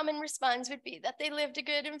 92, a common response would be that they lived a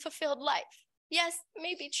good and fulfilled life. Yes, it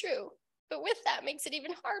may be true, but with that makes it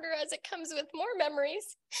even harder as it comes with more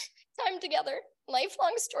memories, time together,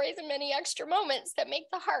 lifelong stories, and many extra moments that make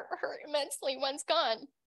the heart hurt immensely once gone.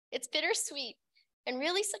 It's bittersweet and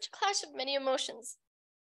really such a clash of many emotions.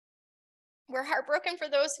 We're heartbroken for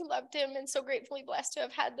those who loved him and so gratefully blessed to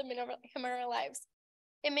have had them in our lives.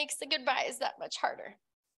 It makes the goodbyes that much harder.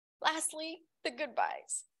 Lastly, the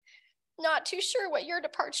goodbyes. Not too sure what your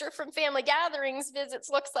departure from family gatherings visits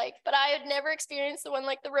looks like, but I had never experienced the one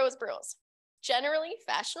like the Roseboroughs. Generally,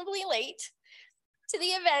 fashionably late to the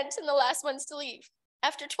event and the last ones to leave.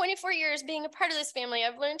 After 24 years being a part of this family,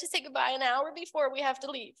 I've learned to say goodbye an hour before we have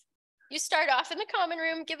to leave. You start off in the common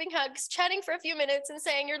room, giving hugs, chatting for a few minutes, and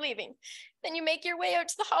saying you're leaving. Then you make your way out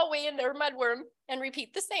to the hallway into our mudworm and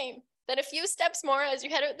repeat the same. Then a few steps more as you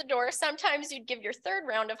head out the door. Sometimes you'd give your third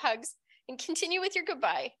round of hugs and continue with your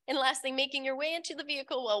goodbye. And lastly, making your way into the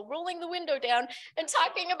vehicle while rolling the window down and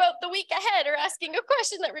talking about the week ahead or asking a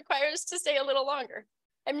question that requires us to stay a little longer.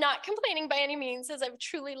 I'm not complaining by any means, as I've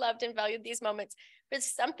truly loved and valued these moments. But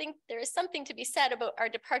there is something to be said about our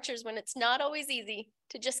departures when it's not always easy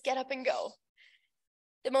to just get up and go.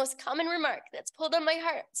 The most common remark that's pulled on my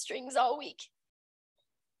heartstrings all week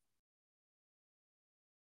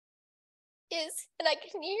is, and I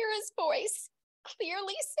can hear his voice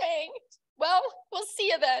clearly saying, well, we'll see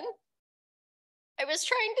you then. I was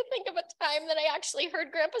trying to think of a time that I actually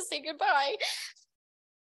heard Grandpa say goodbye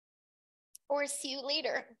or see you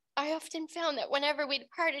later. I often found that whenever we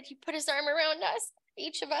departed, he put his arm around us,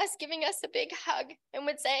 each of us giving us a big hug, and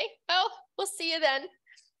would say, well, we'll see you then.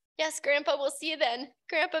 Yes, Grandpa, we'll see you then.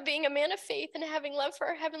 Grandpa being a man of faith and having love for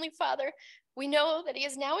our Heavenly Father, we know that he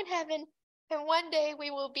is now in heaven, and one day we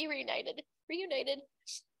will be reunited,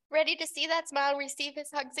 ready to see that smile, receive his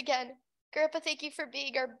hugs again. Grandpa, thank you for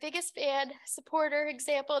being our biggest fan, supporter,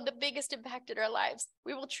 example, and the biggest impact in our lives.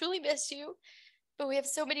 We will truly miss you, but we have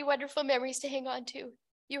so many wonderful memories to hang on to.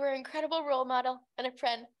 You were an incredible role model and a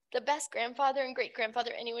friend, the best grandfather and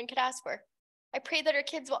great-grandfather anyone could ask for. I pray that our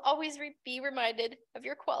kids will always be reminded of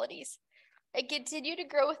your qualities and continue to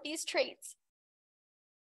grow with these traits.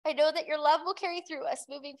 I know that your love will carry through us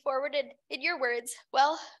moving forward, and in your words,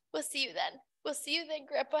 well, we'll see you then. We'll see you then,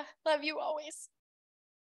 Grandpa. Love you always.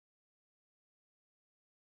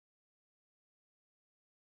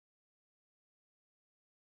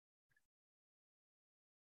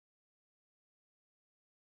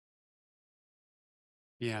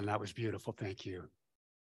 Yeah, and that was beautiful. Thank you.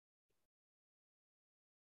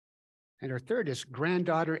 And our third is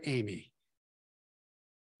granddaughter Amy.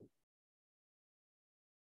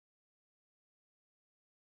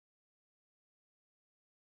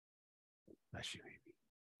 Bless you, Amy.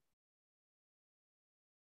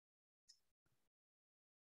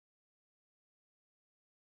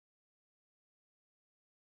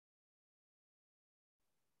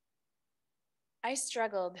 I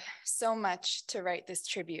struggled so much to write this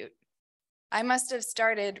tribute. I must have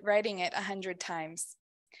started writing it 100 times.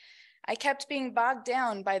 I kept being bogged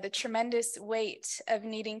down by the tremendous weight of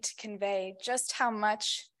needing to convey just how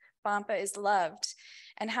much Bampa is loved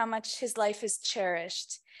and how much his life is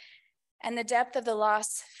cherished, and the depth of the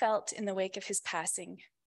loss felt in the wake of his passing.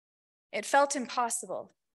 It felt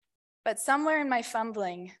impossible, but somewhere in my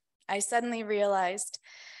fumbling, I suddenly realized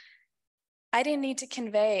I didn't need to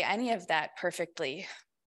convey any of that perfectly.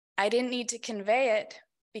 I didn't need to convey it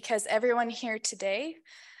because everyone here today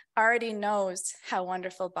already knows how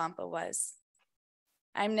wonderful Bampa was.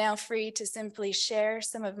 I'm now free to simply share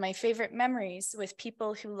some of my favorite memories with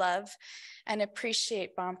people who love and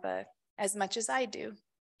appreciate Bampa as much as I do.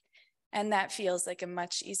 And that feels like a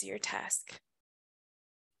much easier task.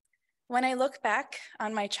 When I look back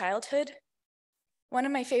on my childhood, one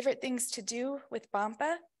of my favorite things to do with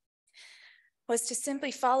Bampa was to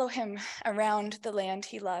simply follow him around the land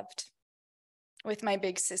he loved with my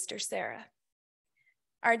big sister, Sarah.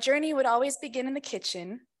 Our journey would always begin in the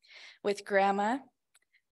kitchen with Grandma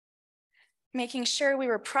making sure we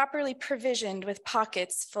were properly provisioned with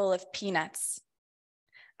pockets full of peanuts.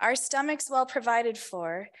 Our stomachs well provided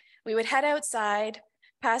for, we would head outside,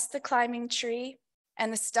 past the climbing tree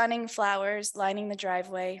and the stunning flowers lining the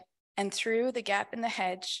driveway, and through the gap in the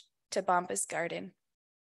hedge to Bampa's garden.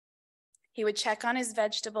 He would check on his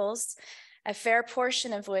vegetables, a fair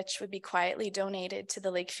portion of which would be quietly donated to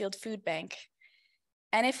the Lakefield Food Bank.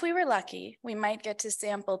 And if we were lucky, we might get to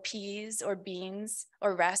sample peas or beans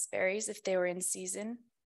or raspberries if they were in season.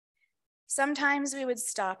 Sometimes we would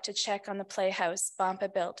stop to check on the playhouse Bampa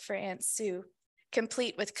built for Aunt Sue,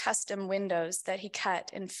 complete with custom windows that he cut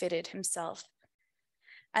and fitted himself.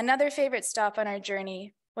 Another favorite stop on our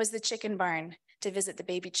journey was the chicken barn to visit the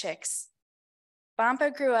baby chicks.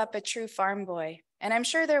 Bampa grew up a true farm boy, and I'm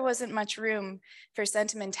sure there wasn't much room for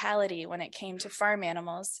sentimentality when it came to farm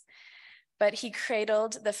animals, but he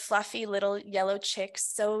cradled the fluffy little yellow chicks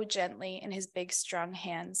so gently in his big, strong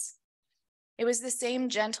hands. It was the same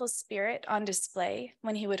gentle spirit on display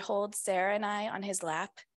when he would hold Sarah and I on his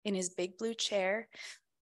lap in his big blue chair,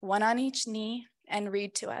 one on each knee, and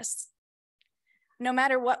read to us. No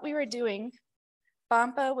matter what we were doing,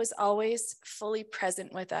 Bampa was always fully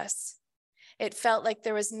present with us. It felt like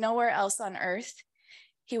there was nowhere else on earth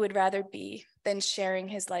he would rather be than sharing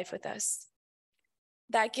his life with us.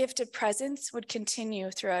 That gift of presence would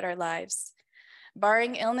continue throughout our lives.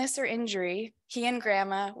 Barring illness or injury, he and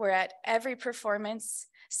Grandma were at every performance,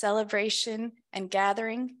 celebration, and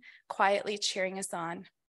gathering, quietly cheering us on.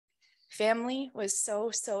 Family was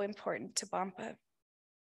so, so important to Bampa.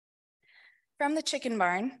 From the chicken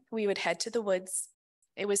barn, we would head to the woods.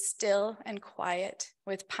 It was still and quiet,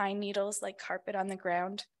 with pine needles like carpet on the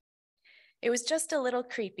ground. It was just a little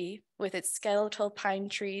creepy, with its skeletal pine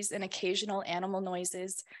trees and occasional animal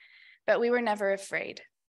noises, but we were never afraid.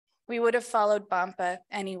 We would have followed Bampa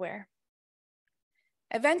anywhere.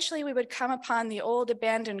 Eventually, we would come upon the old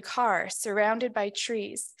abandoned car surrounded by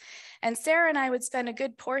trees, and Sarah and I would spend a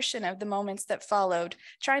good portion of the moments that followed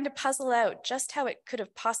trying to puzzle out just how it could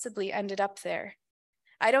have possibly ended up there.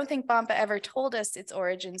 I don't think Bampa ever told us its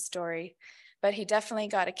origin story, but he definitely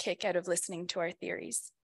got a kick out of listening to our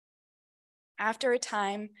theories. After a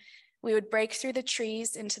time, we would break through the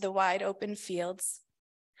trees into the wide open fields.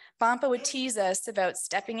 Bampa would tease us about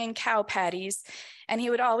stepping in cow patties, and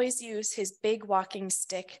he would always use his big walking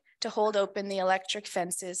stick to hold open the electric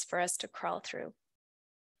fences for us to crawl through.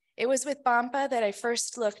 It was with Bampa that I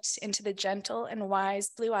first looked into the gentle and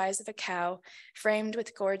wise blue eyes of a cow framed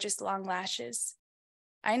with gorgeous long lashes.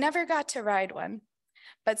 I never got to ride one,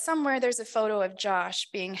 but somewhere there's a photo of Josh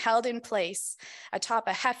being held in place atop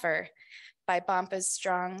a heifer by Bampa's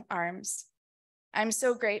strong arms. I'm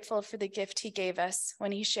so grateful for the gift he gave us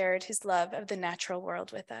when he shared his love of the natural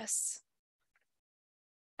world with us.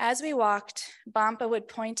 As we walked, Bampa would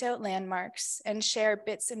point out landmarks and share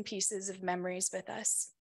bits and pieces of memories with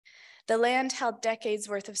us. The land held decades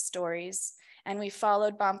worth of stories, and we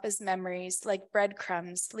followed Bampa's memories like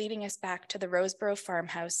breadcrumbs leading us back to the Rosborough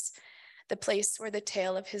farmhouse, the place where the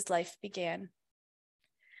tale of his life began.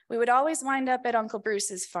 We would always wind up at Uncle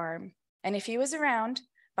Bruce's farm, and if he was around,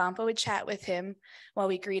 Bampa would chat with him while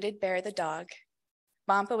we greeted Bear the dog.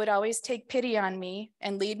 Bampa would always take pity on me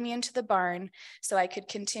and lead me into the barn so I could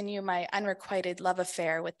continue my unrequited love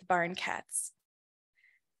affair with the barn cats.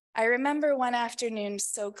 I remember one afternoon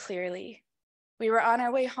so clearly. We were on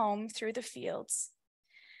our way home through the fields,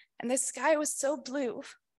 and the sky was so blue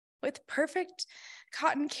with perfect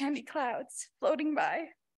cotton candy clouds floating by.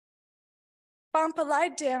 Bampa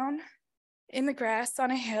lied down in the grass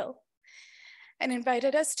on a hill and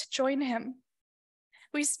invited us to join him.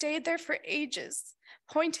 We stayed there for ages,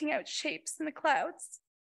 pointing out shapes in the clouds.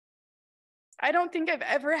 I don't think I've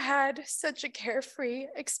ever had such a carefree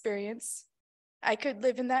experience. I could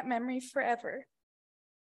live in that memory forever.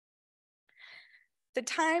 The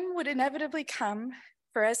time would inevitably come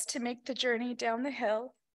for us to make the journey down the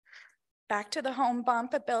hill, back to the home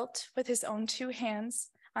Bampa built with his own 2 hands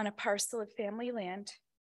on a parcel of family land.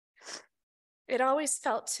 It always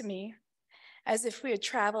felt to me as if we had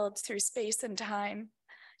traveled through space and time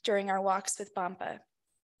during our walks with Bampa.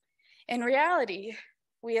 In reality,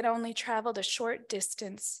 we had only traveled a short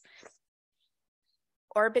distance,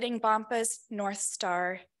 orbiting Bampa's North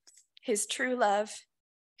Star, his true love,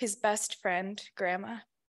 his best friend, Grandma.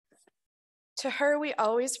 To her, we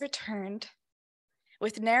always returned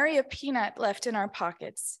with nary a peanut left in our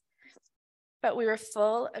pockets, but we were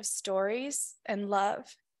full of stories and love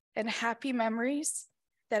and happy memories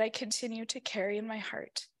that I continue to carry in my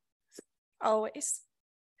heart. Always.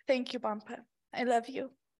 Thank you, Bampa. I love you.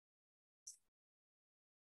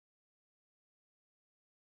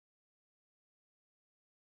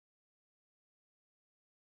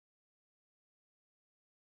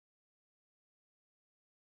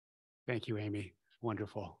 Thank you, Amy.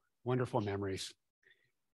 Wonderful, wonderful memories.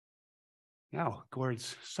 Now,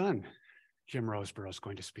 Gord's son, Jim Rosborough, is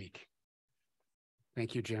going to speak.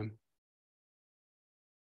 Thank you, Jim.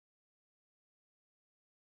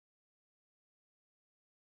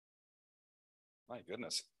 My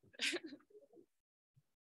goodness.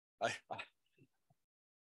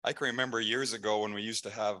 I can remember years ago when we used to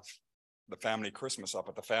have the family Christmas up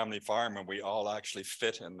at the family farm, and we all actually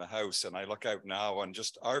fit in the house. And I look out now and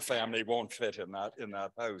just our family won't fit in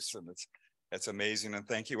that house. And it's amazing. And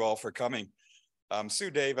thank you all for coming.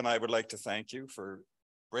 Sue, Dave, and I would like to thank you for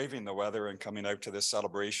braving the weather and coming out to this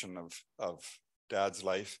celebration of Dad's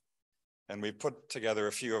life. And we put together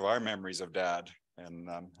a few of our memories of Dad. And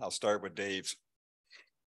I'll start with Dave's.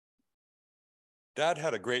 Dad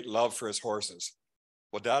had a great love for his horses.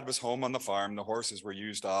 While Dad was home on the farm, the horses were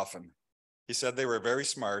used often. He said they were very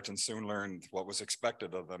smart and soon learned what was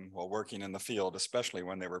expected of them while working in the field, especially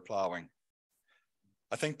when they were plowing.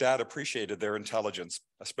 I think Dad appreciated their intelligence,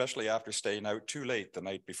 especially after staying out too late the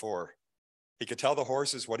night before. He could tell the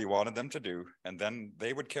horses what he wanted them to do, and then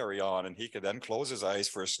they would carry on, and he could then close his eyes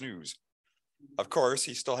for a snooze. Of course,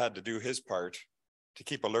 he still had to do his part to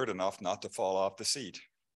keep alert enough not to fall off the seat.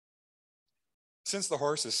 Since the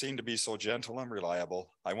horses seemed to be so gentle and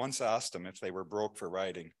reliable, I once asked him if they were broke for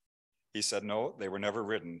riding. He said no, they were never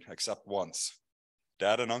ridden, except once.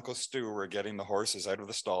 Dad and Uncle Stu were getting the horses out of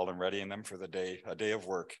the stall and readying them for a day of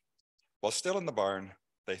work. While still in the barn,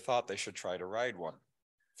 they thought they should try to ride one.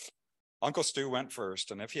 Uncle Stu went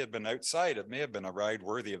first, and if he had been outside, it may have been a ride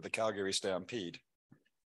worthy of the Calgary Stampede.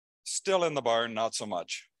 Still in the barn, not so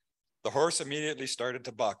much. The horse immediately started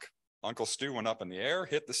to buck. Uncle Stu went up in the air,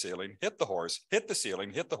 hit the ceiling, hit the horse, hit the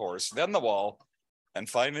ceiling, hit the horse, then the wall, and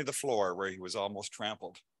finally the floor where he was almost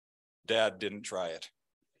trampled. Dad didn't try it.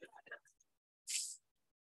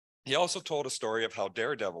 He also told a story of how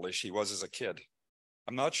daredevilish he was as a kid.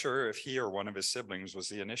 I'm not sure if he or one of his siblings was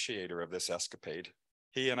the initiator of this escapade.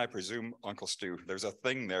 He and I presume Uncle Stu. There's a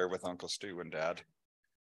thing there with Uncle Stu and Dad.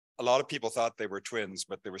 A lot of people thought they were twins,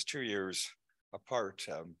 but there was 2 years apart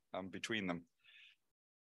between them.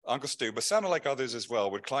 Uncle Stu, but sounded like others as well,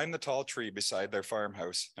 would climb the tall tree beside their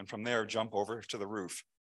farmhouse and from there jump over to the roof.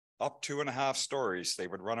 Up 2.5 stories, they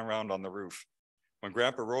would run around on the roof. When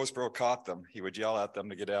Grandpa Roseborough caught them, he would yell at them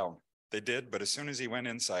to get down. They did, but as soon as he went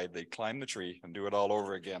inside, they'd climb the tree and do it all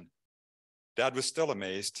over again. Dad was still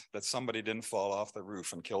amazed that somebody didn't fall off the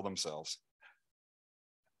roof and kill themselves.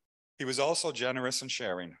 He was also generous and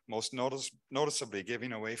sharing, most noticeably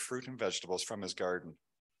giving away fruit and vegetables from his garden.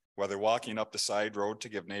 Whether walking up the side road to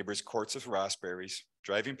give neighbors quarts of raspberries,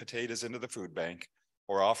 driving potatoes into the food bank,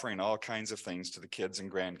 or offering all kinds of things to the kids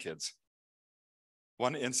and grandkids.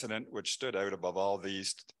 One incident which stood out above all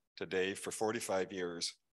these to Dave for 45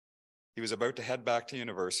 years. He was about to head back to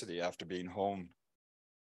university after being home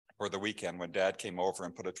for the weekend when Dad came over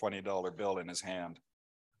and put a $20 bill in his hand.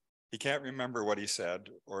 He can't remember what he said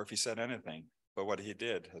or if he said anything, but what he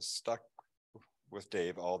did has stuck with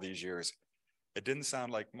Dave all these years. It didn't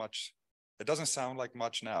sound like much. It doesn't sound like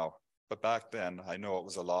much now, But back then, I know it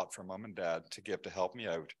was a lot for Mom and Dad to give to help me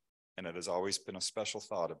out, and it has always been a special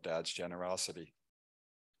thought of Dad's generosity.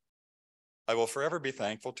 I will forever be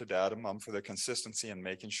thankful to Dad and Mom for their consistency in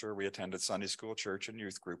making sure we attended Sunday school, church, and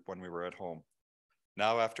youth group when we were at home.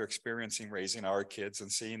 Now, after experiencing raising our kids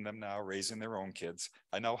and seeing them now raising their own kids,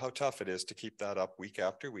 I know how tough it is to keep that up week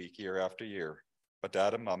after week, year after year. But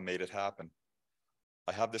Dad and Mom made it happen.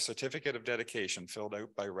 I have the certificate of dedication filled out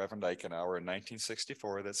by Reverend Eichenauer in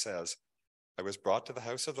 1964 that says, I was brought to the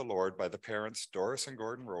house of the Lord by the parents Doris and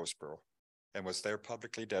Gordon Rosborough and was there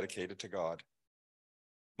publicly dedicated to God.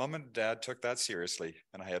 Mom and Dad took that seriously,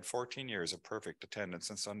 and I had 14 years of perfect attendance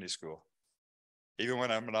in Sunday school. Even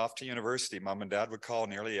when I went off to university, Mom and Dad would call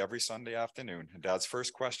nearly every Sunday afternoon, and Dad's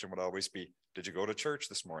first question would always be, did you go to church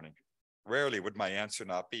this morning? Rarely would my answer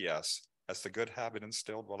not be yes, as the good habit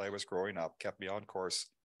instilled while I was growing up kept me on course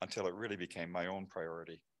until it really became my own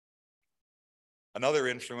priority. Another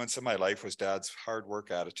influence in my life was Dad's hard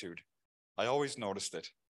work attitude. I always noticed it.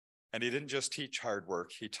 And he didn't just teach hard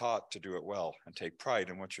work, he taught to do it well and take pride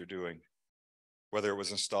in what you're doing. Whether it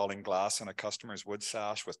was installing glass in a customer's wood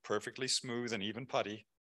sash with perfectly smooth and even putty,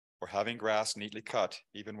 or having grass neatly cut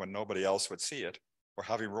even when nobody else would see it, or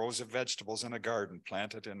having rows of vegetables in a garden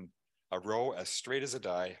planted in a row as straight as a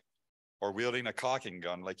die, or wielding a caulking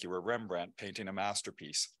gun like you were Rembrandt painting a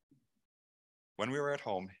masterpiece. When we were at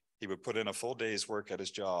home, he would put in a full day's work at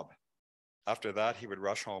his job. After that, he would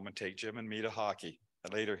rush home and take Jim and me to hockey.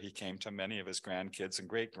 And later he came to many of his grandkids and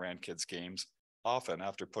great-grandkids' games, often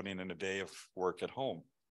after putting in a day of work at home.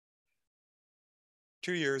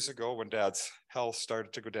 2 years ago, when Dad's health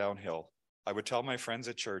started to go downhill, I would tell my friends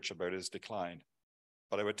at church about his decline.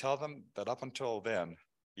 But I would tell them that up until then,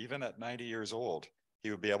 even at 90 years old, he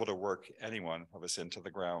would be able to work any one of us into the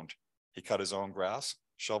ground. He cut his own grass,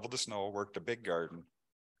 shoveled the snow, worked a big garden,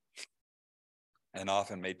 and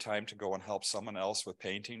often made time to go and help someone else with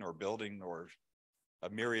painting or building or a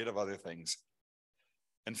myriad of other things.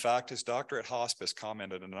 In fact, his doctor at hospice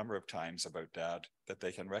commented a number of times about Dad that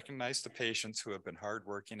they can recognize the patients who have been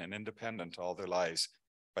hardworking and independent all their lives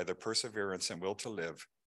by their perseverance and will to live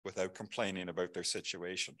without complaining about their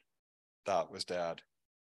situation. That was Dad.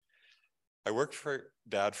 I worked for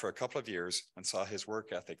Dad for a couple of years and saw his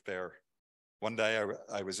work ethic there. One day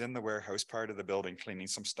I was in the warehouse part of the building cleaning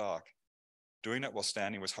some stock. Doing it while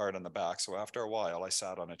standing was hard on the back, so after a while I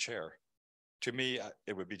sat on a chair. To me,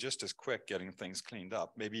 it would be just as quick getting things cleaned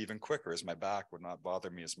up, maybe even quicker as my back would not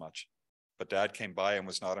bother me as much. But Dad came by and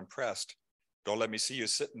was not impressed. Don't let me see you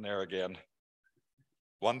sitting there again.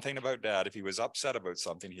 One thing about Dad, if he was upset about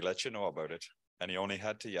something, he let you know about it, and he only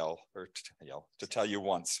had to to tell you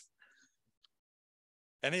once.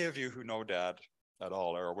 Any of you who know Dad at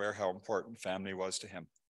all are aware how important family was to him.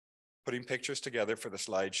 Putting pictures together for the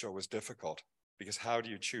slideshow was difficult, because how do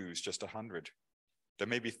you choose just 100? There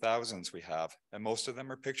may be thousands we have, and most of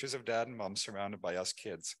them are pictures of Dad and Mom surrounded by us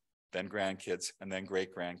kids, then grandkids, and then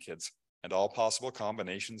great-grandkids, and all possible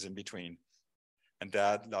combinations in between. And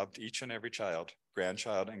Dad loved each and every child,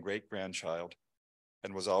 grandchild and great-grandchild,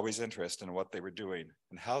 and was always interested in what they were doing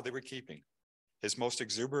and how they were keeping. His most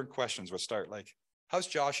exuberant questions would start like, how's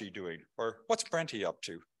Joshy doing? Or what's Brenty up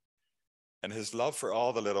to? And his love for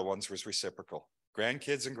all the little ones was reciprocal.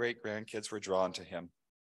 Grandkids and great-grandkids were drawn to him.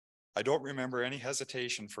 I don't remember any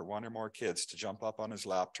hesitation for one or more kids to jump up on his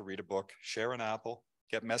lap to read a book, share an apple,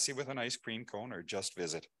 get messy with an ice cream cone, or just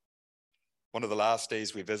visit. One of the last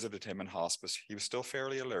days we visited him in hospice, he was still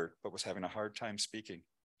fairly alert, but was having a hard time speaking.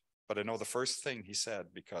 But I know the first thing he said,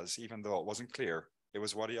 because even though it wasn't clear, it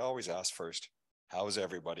was what he always asked first. How's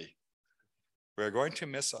everybody? We're going to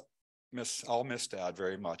miss Dad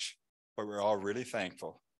very much, but we're all really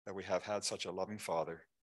thankful that we have had such a loving father,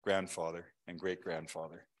 grandfather, and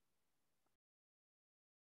great-grandfather.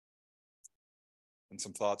 And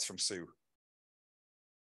some thoughts from Sue.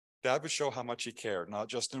 Dad would show how much he cared, not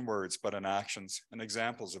just in words, but in actions. And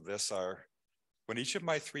examples of this are, when each of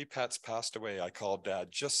my 3 pets passed away, I called Dad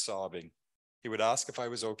just sobbing. He would ask if I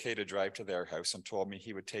was okay to drive to their house and told me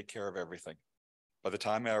he would take care of everything. By the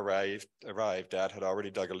time I arrived, Dad had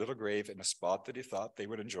already dug a little grave in a spot that he thought they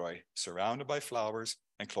would enjoy, surrounded by flowers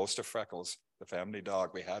and close to Freckles, the family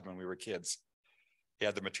dog we had when we were kids. He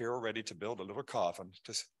had the material ready to build a little coffin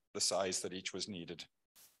to the size that each was needed.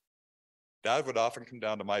 Dad would often come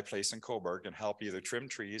down to my place in Coburg and help either trim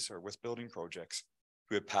trees or with building projects.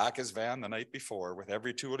 He would pack his van the night before with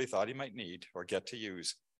every tool he thought he might need or get to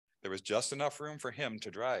use. There was just enough room for him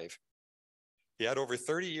to drive. He had over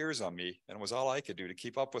 30 years on me, and it was all I could do to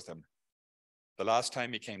keep up with him. The last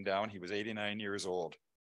time he came down, he was 89 years old.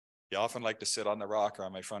 He often liked to sit on the rocker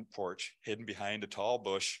on my front porch, hidden behind a tall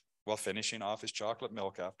bush, while finishing off his chocolate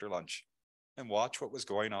milk after lunch and watch what was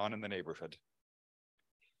going on in the neighborhood.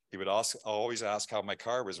 He would always ask how my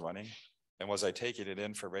car was running and was I taking it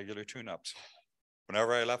in for regular tune-ups.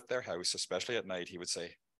 Whenever I left their house, especially at night, he would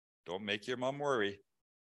say, "Don't make your mom worry.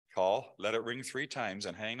 Call, let it ring 3 times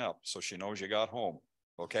and hang up so she knows you got home,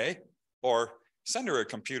 okay? Or send her a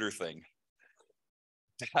computer thing."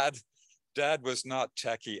 Dad was not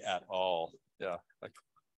techie at all. Yeah.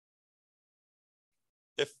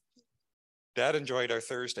 If Dad enjoyed our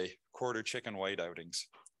Thursday quarter chicken white outings.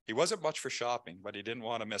 He wasn't much for shopping, but he didn't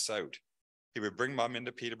want to miss out. He would bring Mom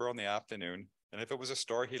into Peterborough in the afternoon, and if it was a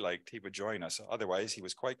store he liked, he would join us. Otherwise, he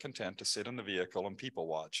was quite content to sit in the vehicle and people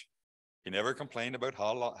watch. He never complained about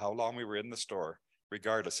how long we were in the store,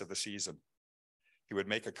 regardless of the season. He would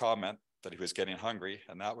make a comment that he was getting hungry,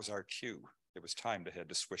 and that was our cue. It was time to head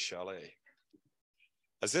to Swiss Chalet.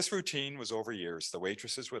 As this routine was over years, the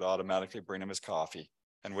waitresses would automatically bring him his coffee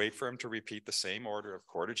and wait for him to repeat the same order of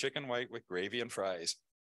quarter chicken white with gravy and fries.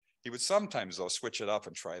 He would sometimes, though, switch it up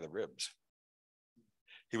and try the ribs.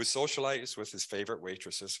 He would socialize with his favorite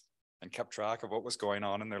waitresses and kept track of what was going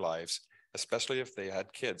on in their lives, especially if they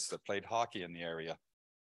had kids that played hockey in the area.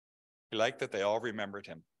 He liked that they all remembered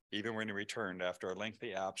him, even when he returned after a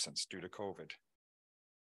lengthy absence due to COVID.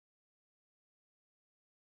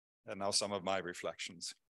 And now some of my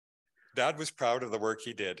reflections. Dad was proud of the work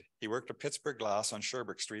he did. He worked at Pittsburgh Glass on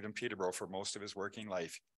Sherbrooke Street in Peterborough for most of his working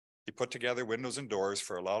life. He put together windows and doors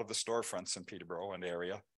for a lot of the storefronts in Peterborough and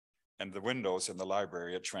area, and the windows in the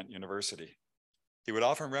library at Trent University. He would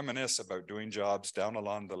often reminisce about doing jobs down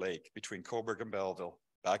along the lake between Coburg and Belleville,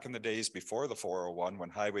 back in the days before the 401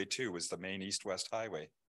 when Highway 2 was the main east-west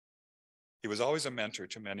highway. He was always a mentor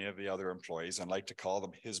to many of the other employees and liked to call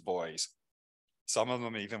them his boys. Some of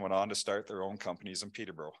them even went on to start their own companies in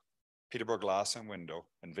Peterborough, Peterborough Glass and Window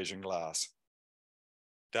and Vision Glass.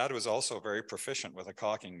 Dad was also very proficient with a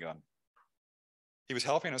caulking gun. He was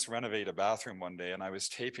helping us renovate a bathroom one day, and I was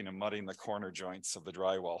taping and mudding the corner joints of the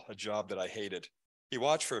drywall, a job that I hated. He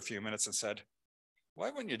watched for a few minutes and said, "Why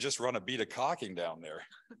wouldn't you just run a bead of caulking down there?"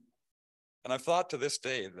 And I've thought to this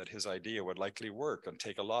day that his idea would likely work and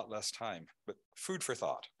take a lot less time, but food for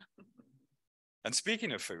thought. And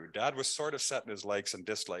speaking of food, Dad was sort of set in his likes and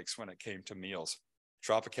dislikes when it came to meals.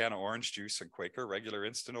 Tropicana orange juice and Quaker regular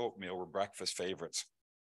instant oatmeal were breakfast favorites.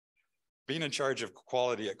 Being in charge of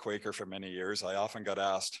quality at Quaker for many years, I often got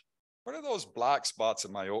asked, "What are those black spots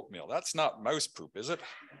in my oatmeal? That's not mouse poop, is it?"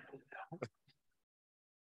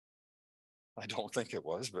 I don't think it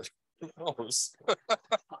was, but who knows?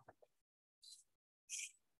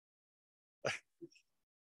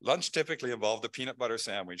 Lunch typically involved a peanut butter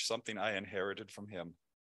sandwich, something I inherited from him.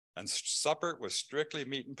 And supper was strictly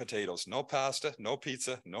meat and potatoes, no pasta, no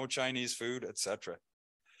pizza, no Chinese food, etc.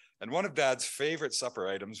 And one of Dad's favorite supper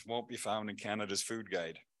items won't be found in Canada's food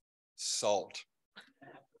guide: salt.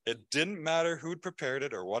 It didn't matter who'd prepared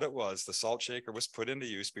it or what it was, the salt shaker was put into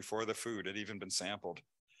use before the food had even been sampled.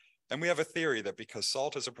 And we have a theory that because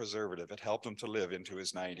salt is a preservative, it helped him to live into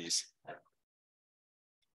his 90s.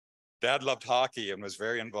 Dad loved hockey and was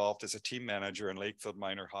very involved as a team manager in Lakefield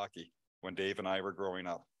minor hockey when Dave and I were growing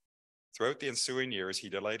up. Throughout the ensuing years, he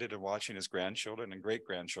delighted in watching his grandchildren and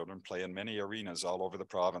great-grandchildren play in many arenas all over the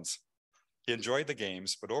province. He enjoyed the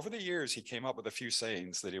games, but over the years, he came up with a few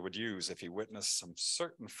sayings that he would use if he witnessed some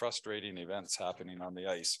certain frustrating events happening on the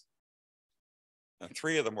ice. And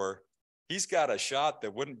 3 of them were, "He's got a shot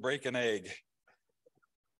that wouldn't break an egg."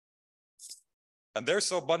 And they're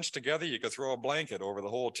so bunched together, you could throw a blanket over the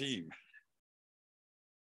whole team.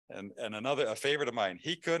 And a favorite of mine,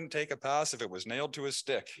 "He couldn't take a pass if it was nailed to his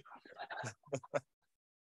stick."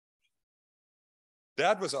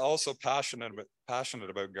 Dad was also passionate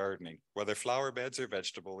about gardening. Whether flower beds or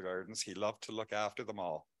vegetable gardens, he loved to look after them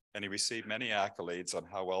all, and he received many accolades on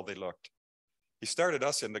how well they looked. He started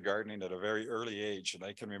us into gardening at a very early age, and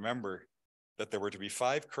I can remember that there were to be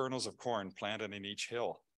 5 kernels of corn planted in each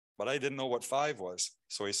hill, but I didn't know what 5 was,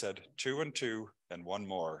 so he said 2 and 2 and 1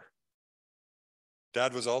 more.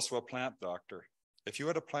 Dad was also a plant doctor. If you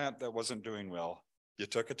had a plant that wasn't doing well, you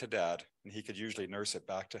took it to Dad, and he could usually nurse it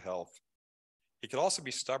back to health. He could also be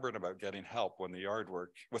stubborn about getting help with the yard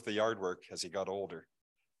work as he got older.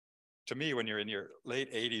 To me, when you're in your late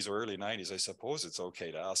 80s or early 90s, I suppose it's okay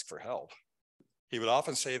to ask for help. He would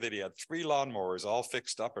often say that he had 3 lawnmowers all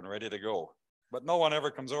fixed up and ready to go, but no one ever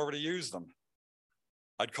comes over to use them.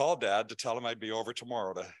 I'd call Dad to tell him I'd be over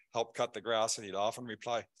tomorrow to help cut the grass, and he'd often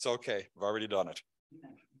reply, "It's okay, I've already done it."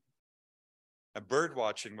 And bird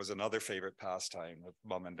watching was another favorite pastime of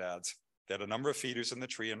Mom and Dad's. They had a number of feeders in the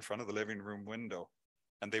tree in front of the living room window,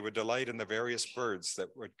 and they would delight in the various birds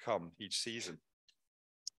that would come each season.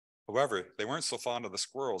 However, they weren't so fond of the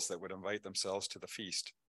squirrels that would invite themselves to the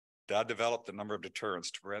feast. Dad developed a number of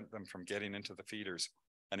deterrents to prevent them from getting into the feeders,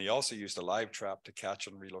 and he also used a live trap to catch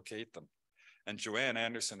and relocate them. And Joanne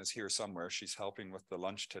Anderson is here somewhere. She's helping with the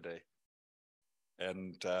lunch today.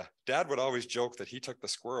 And Dad would always joke that he took the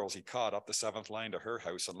squirrels he caught up the 7th line to her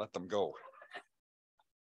house and let them go.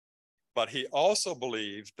 But he also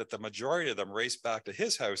believed that the majority of them raced back to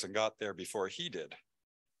his house and got there before he did.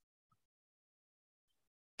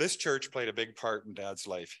 This church played a big part in Dad's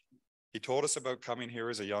life. He told us about coming here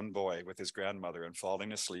as a young boy with his grandmother and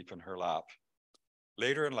falling asleep in her lap.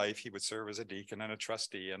 Later in life, he would serve as a deacon and a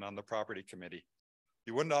trustee and on the property committee.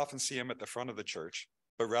 You wouldn't often see him at the front of the church,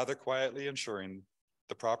 but rather quietly ensuring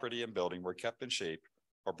the property and building were kept in shape,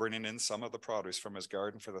 or bringing in some of the produce from his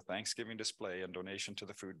garden for the Thanksgiving display and donation to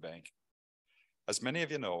the food bank. As many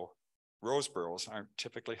of you know, Rosboroughs aren't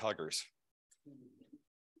typically huggers.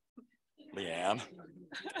 Leanne.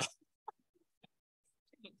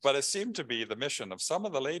 But it seemed to be the mission of some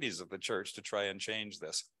of the ladies of the church to try and change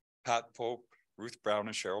this. Pat Pope, Ruth Brown,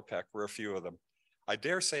 and Cheryl Peck were a few of them. I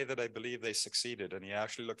dare say that I believe they succeeded, and he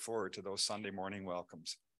actually looked forward to those Sunday morning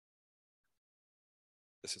welcomes.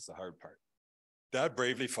 This is the hard part. Dad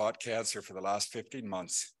bravely fought cancer for the last 15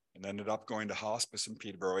 months and ended up going to hospice in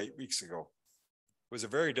Peterborough 8 weeks ago. It was a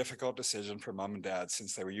very difficult decision for Mom and Dad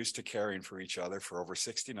since they were used to caring for each other for over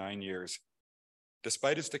 69 years.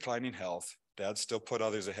 Despite his declining health, Dad still put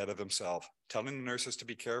others ahead of himself, telling the nurses to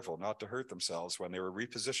be careful not to hurt themselves when they were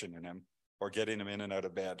repositioning him or getting him in and out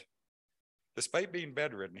of bed. Despite being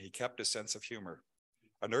bedridden, he kept his sense of humor.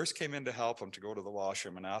 A nurse came in to help him to go to the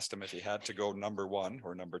washroom and asked him if he had to go number 1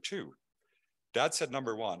 or number 2. Dad said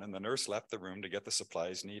number 1, and the nurse left the room to get the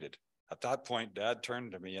supplies needed. At that point, Dad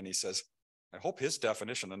turned to me and he says, "I hope his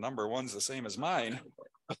definition of number 1's the same as mine."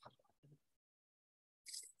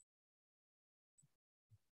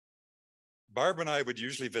 Barb and I would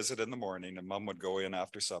usually visit in the morning, and Mom would go in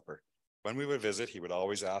after supper. When we would visit, he would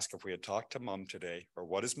always ask if we had talked to Mom today, or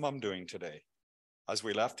what is Mom doing today? As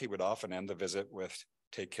we left, he would often end the visit with,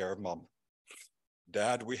 "Take care of Mom."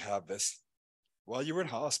 Dad, we have this. While you were in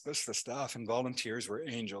hospice, the staff and volunteers were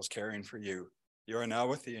angels caring for you. You are now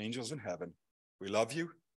with the angels in heaven. We love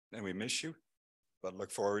you and we miss you, but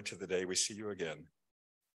look forward to the day we see you again.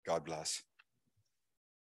 God bless.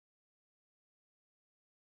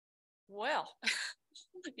 Well,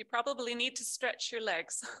 you probably need to stretch your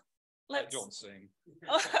legs. I don't sing.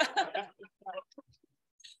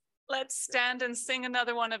 Let's stand and sing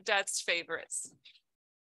another one of Dad's favorites.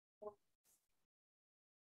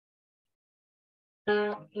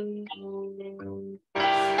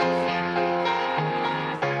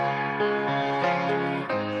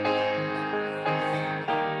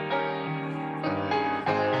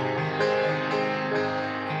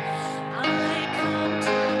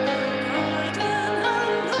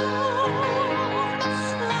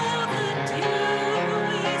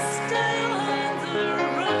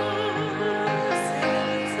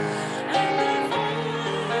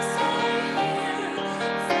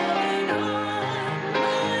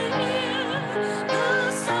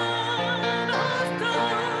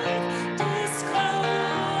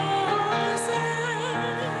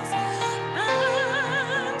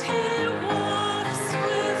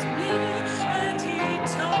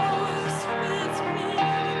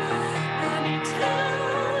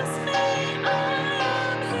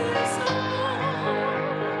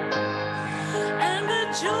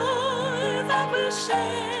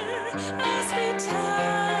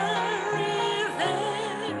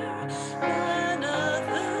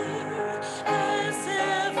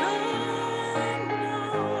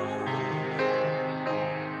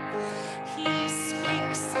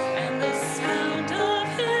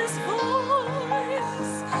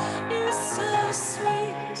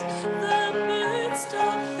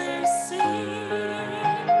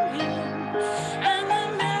 And the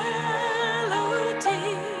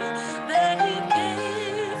melody that he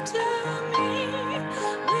gave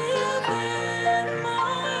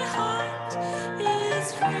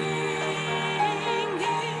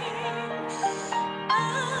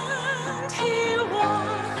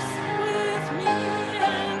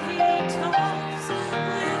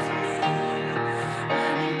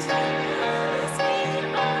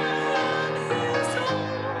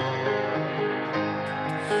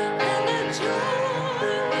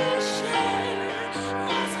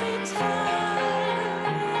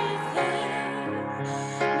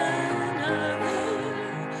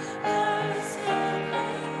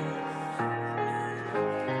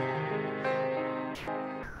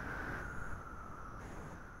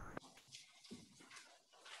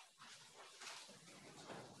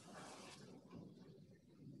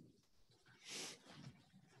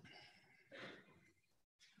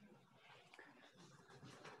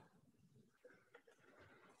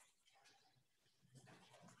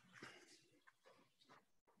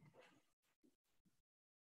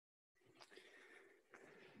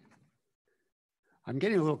I'm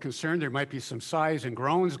getting a little concerned. There might be some sighs and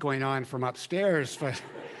groans going on from upstairs, but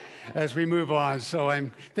as we move on. So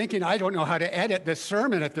I'm thinking I don't know how to edit this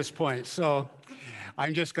sermon at this point. So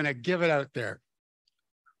I'm just going to give it out there.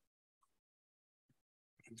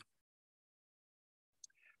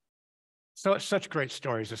 So such great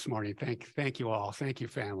stories this morning. Thank you all. Thank you,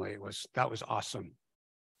 family. That was awesome.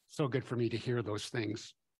 So good for me to hear those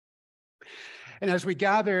things. And as we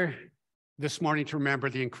gather this morning to remember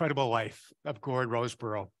the incredible life of Gord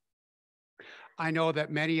Rosborough, I know that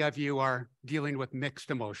many of you are dealing with mixed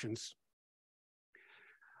emotions.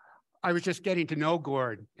 I was just getting to know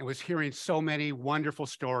Gord and was hearing so many wonderful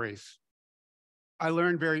stories. I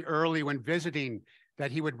learned very early when visiting that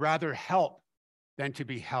he would rather help than to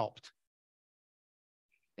be helped.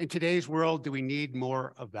 In today's world, do we need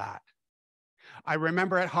more of that? I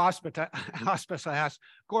remember at hospice, I asked,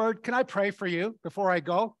 Gord, can I pray for you before I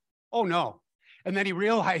go? Oh, no. And then he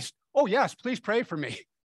realized, oh, yes, please pray for me.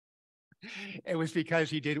 It was because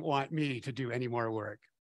he didn't want me to do any more work.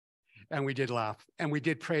 And we did laugh. And we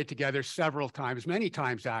did pray together several times, many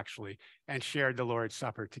times actually, and shared the Lord's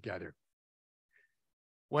Supper together.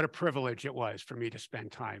 What a privilege it was for me to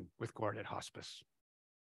spend time with Gord at hospice.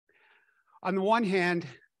 On the one hand,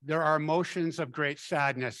 there are emotions of great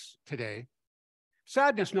sadness today.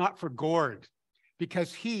 Sadness not for Gord,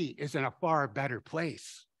 because he is in a far better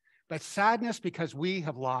place, but sadness because we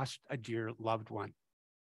have lost a dear loved one.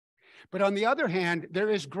 But on the other hand, there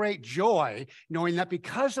is great joy knowing that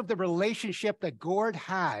because of the relationship that Gord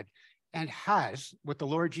had and has with the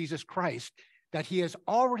Lord Jesus Christ, that he has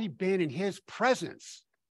already been in his presence.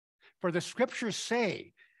 For the scriptures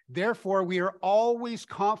say, therefore, we are always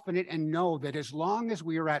confident and know that as long as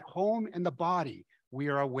we are at home in the body, we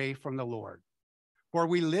are away from the Lord. For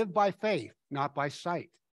we live by faith, not by sight.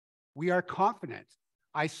 We are confident,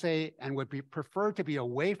 I say, and would prefer to be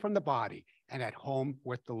away from the body and at home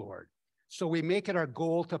with the Lord. So we make it our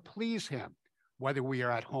goal to please him, whether we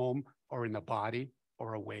are at home or in the body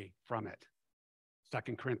or away from it.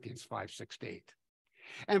 2 Corinthians 5:6-8.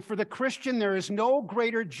 And for the Christian, there is no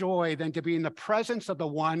greater joy than to be in the presence of the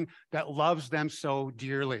one that loves them so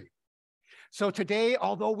dearly. So today,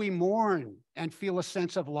 although we mourn and feel a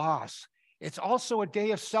sense of loss, it's also a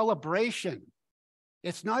day of celebration.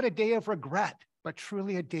 It's not a day of regret, but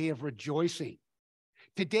truly a day of rejoicing.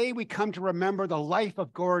 Today, we come to remember the life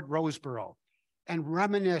of Gord Rosborough and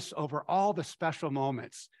reminisce over all the special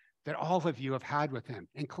moments that all of you have had with him,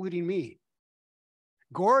 including me.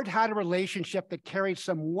 Gord had a relationship that carried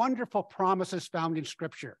some wonderful promises found in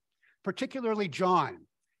Scripture, particularly John.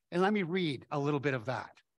 And let me read a little bit of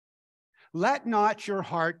that. Let not your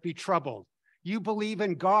heart be troubled. You believe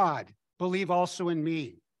in God, believe also in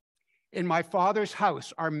me. In my Father's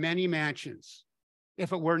house are many mansions.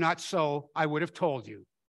 If it were not so, I would have told you.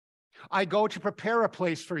 I go to prepare a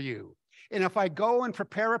place for you. And if I go and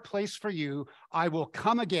prepare a place for you, I will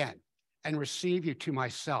come again and receive you to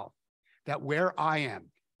myself, that where I am,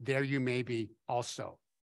 there you may be also.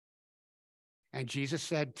 And Jesus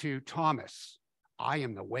said to Thomas, I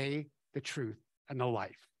am the way, the truth, and the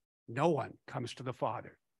life. No one comes to the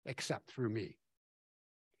Father except through me.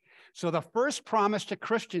 So the first promise to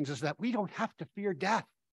Christians is that we don't have to fear death.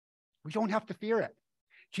 We don't have to fear it.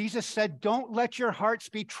 Jesus said, don't let your hearts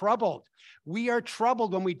be troubled. We are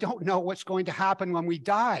troubled when we don't know what's going to happen when we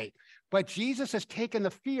die. But Jesus has taken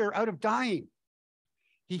the fear out of dying.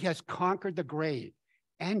 He has conquered the grave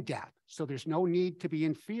and death. So there's no need to be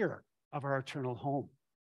in fear of our eternal home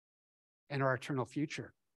and our eternal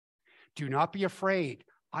future. Do not be afraid.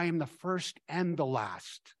 I am the first and the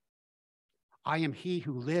last. I am he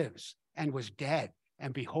who lives and was dead,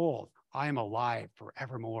 and behold, I am alive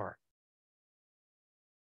forevermore.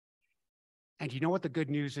 And you know what the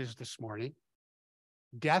good news is this morning?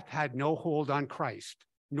 Death had no hold on Christ,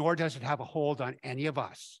 nor does it have a hold on any of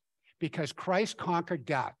us. Because Christ conquered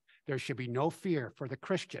death, there should be no fear for the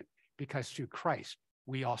Christian, because through Christ,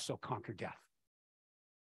 we also conquer death.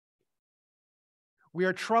 We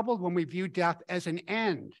are troubled when we view death as an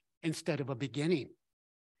end instead of a beginning.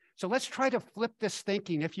 So let's try to flip this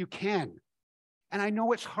thinking if you can. And I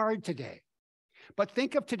know it's hard today, but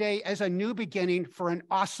think of today as a new beginning for an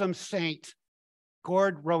awesome saint,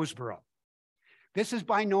 Gord Rosborough. This is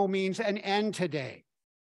by no means an end today.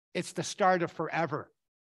 It's the start of forever.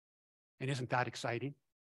 And isn't that exciting?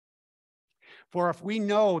 For if we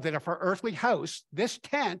know that if our earthly house, this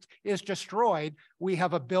tent, is destroyed, we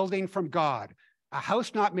have a building from God, a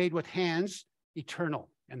house not made with hands,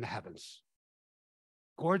 eternal in the heavens.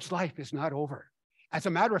 Gord's life is not over. As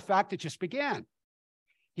a matter of fact, it just began.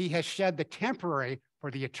 He has shed the temporary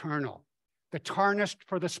for the eternal, the tarnished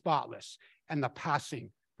for the spotless, and the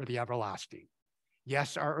passing for the everlasting.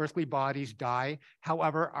 Yes, our earthly bodies die.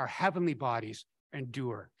 However, our heavenly bodies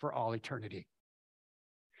endure for all eternity.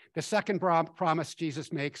 The second promise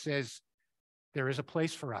Jesus makes is there is a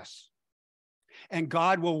place for us, and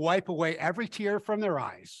God will wipe away every tear from their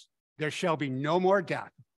eyes. There shall be no more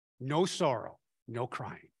death, no sorrow, no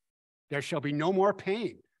crying. There shall be no more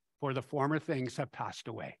pain, for the former things have passed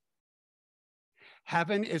away.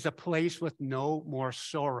 Heaven is a place with no more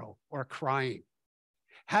sorrow or crying.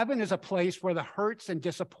 Heaven is a place where the hurts and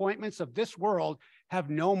disappointments of this world have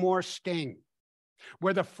no more sting,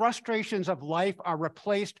 where the frustrations of life are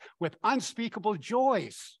replaced with unspeakable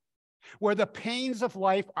joys, where the pains of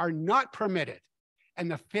life are not permitted and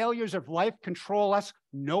the failures of life control us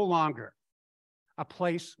no longer, a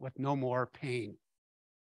place with no more pain.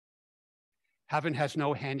 Heaven has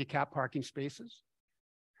no handicap parking spaces.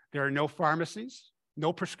 There are no pharmacies,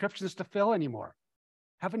 no prescriptions to fill anymore.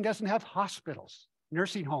 Heaven doesn't have hospitals,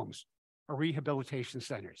 nursing homes, or rehabilitation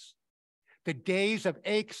centers. The days of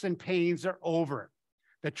aches and pains are over.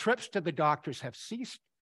 The trips to the doctors have ceased,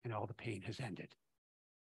 and all the pain has ended.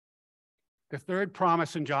 The third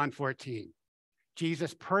promise in John 14,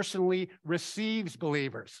 Jesus personally receives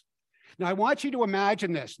believers. Now, I want you to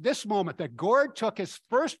imagine this moment that Gord took his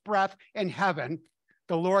first breath in heaven,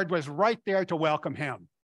 the Lord was right there to welcome him.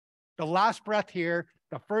 The last breath here,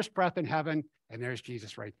 the first breath in heaven, and there's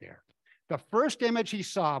Jesus right there. The first image he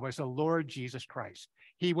saw was the Lord Jesus Christ.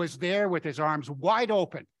 He was there with his arms wide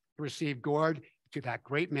open to receive Gord to that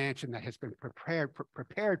great mansion that has been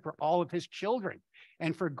prepared for all of his children.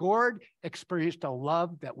 And for Gord experienced a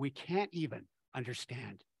love that we can't even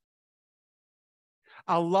understand.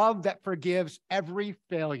 A love that forgives every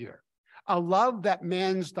failure. A love that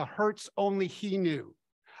mends the hurts only he knew.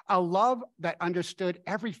 A love that understood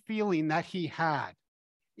every feeling that he had.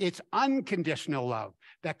 It's unconditional love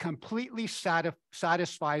that completely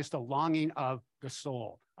satisfies the longing of the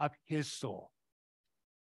soul, of his soul.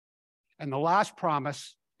 And the last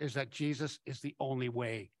promise is that Jesus is the only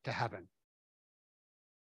way to heaven.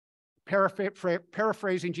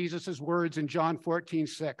 Paraphrasing Jesus' words in John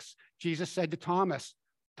 14:6, Jesus said to Thomas,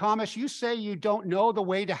 Thomas, you say you don't know the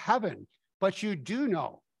way to heaven, but you do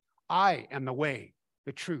know. I am the way,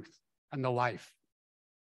 the truth, and the life.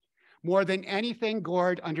 More than anything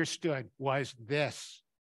Gord understood was this: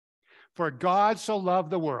 for God so loved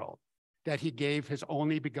the world that he gave his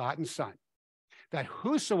only begotten Son, that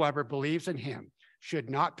whosoever believes in him should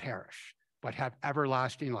not perish, but have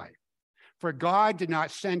everlasting life. For God did not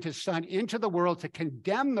send his Son into the world to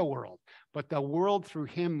condemn the world, but the world through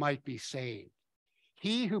him might be saved.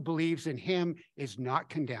 He who believes in him is not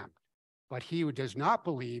condemned, but he who does not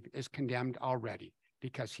believe is condemned already,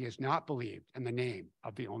 because he has not believed in the name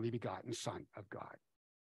of the only begotten Son of God.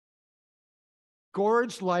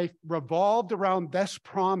 Gord's life revolved around this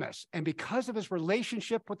promise, and because of his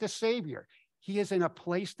relationship with the Savior, he is in a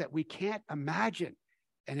place that we can't imagine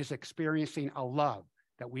and is experiencing a love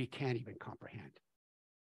that we can't even comprehend.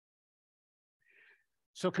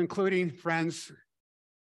 So concluding, friends,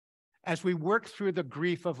 as we work through the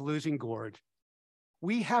grief of losing Gord,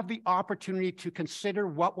 we have the opportunity to consider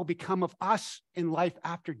what will become of us in life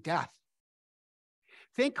after death.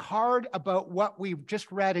 Think hard about what we've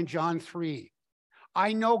just read in John 3.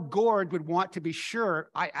 I know Gord would want to be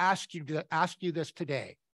sure I ask you this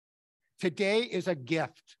today. Today is a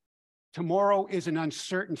gift. Tomorrow is an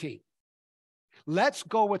uncertainty. Let's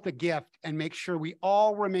go with the gift and make sure we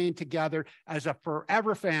all remain together as a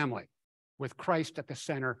forever family with Christ at the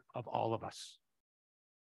center of all of us.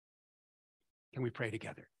 Can we pray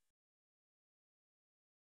together?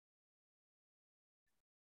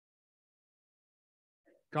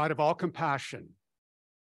 God of all compassion,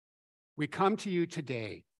 we come to you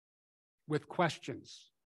today with questions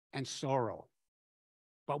and sorrow,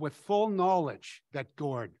 but with full knowledge that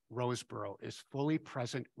Gord Rosborough is fully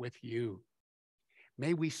present with you.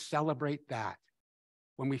 May we celebrate that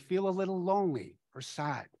when we feel a little lonely or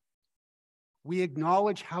sad. We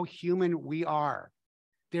acknowledge how human we are.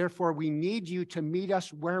 Therefore, we need you to meet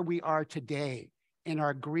us where we are today, in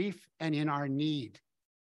our grief and in our need.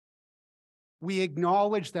 We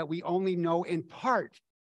acknowledge that we only know in part,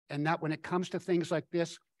 and that when it comes to things like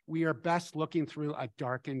this, we are best looking through a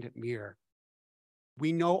darkened mirror.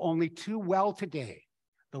 We know only too well today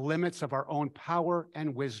the limits of our own power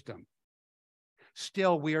and wisdom.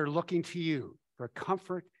 Still, we are looking to you for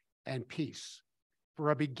comfort and peace,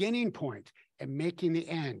 for a beginning point and making the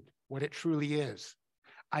end what it truly is,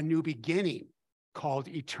 a new beginning called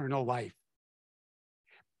eternal life.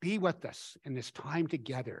 Be with us in this time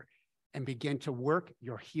together and begin to work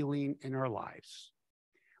your healing in our lives.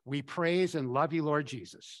 We praise and love you, Lord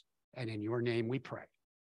Jesus, and in your name we pray.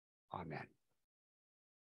 Amen.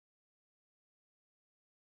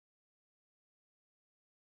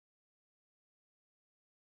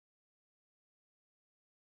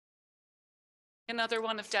 Another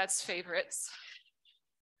one of Dad's favorites.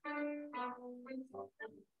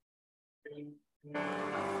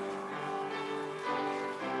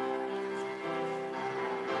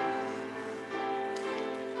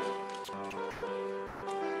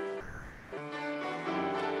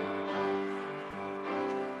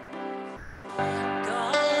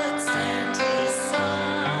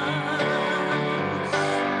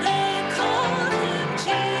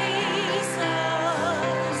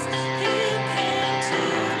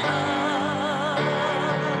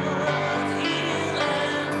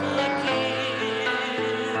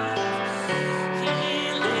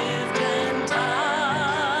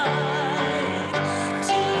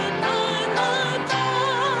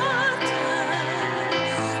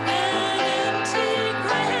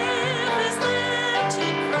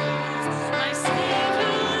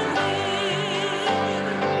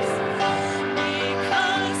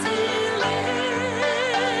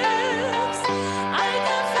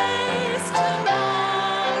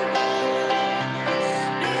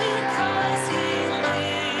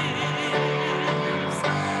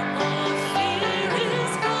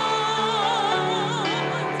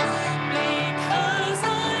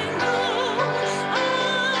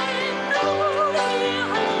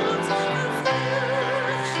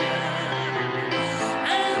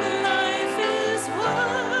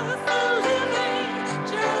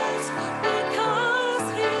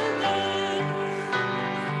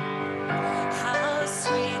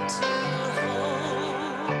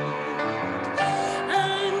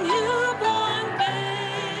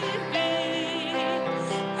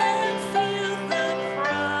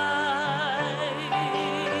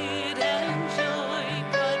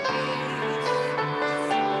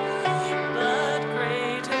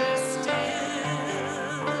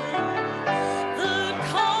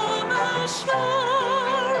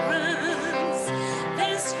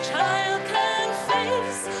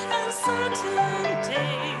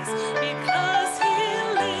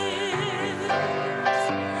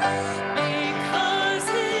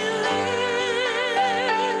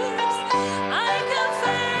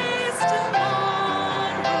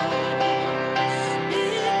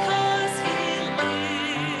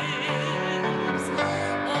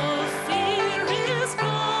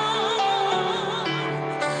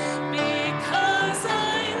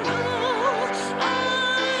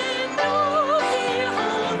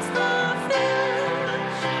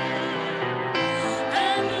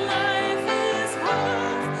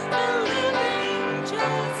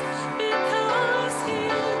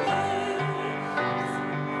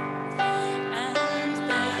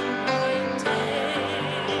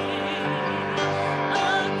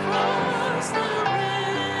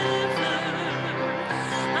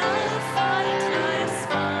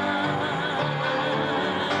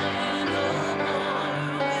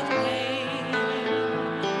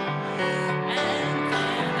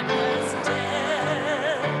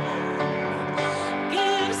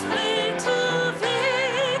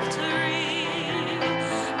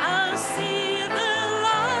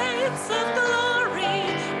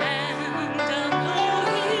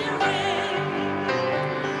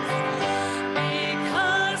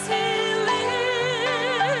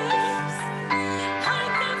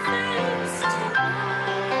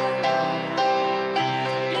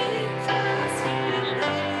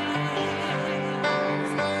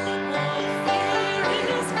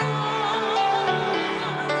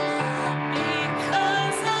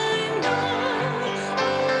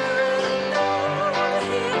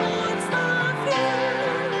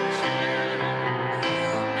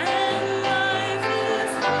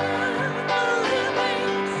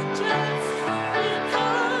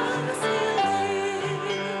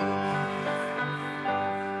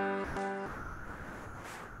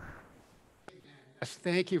 Yes,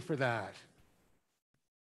 thank you for that.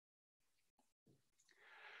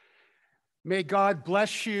 May God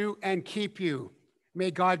bless you and keep you.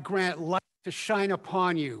 May God grant light to shine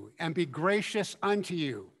upon you and be gracious unto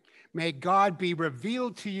you. May God be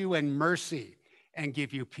revealed to you in mercy and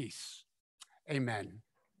give you peace. Amen.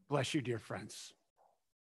 Bless you, dear friends.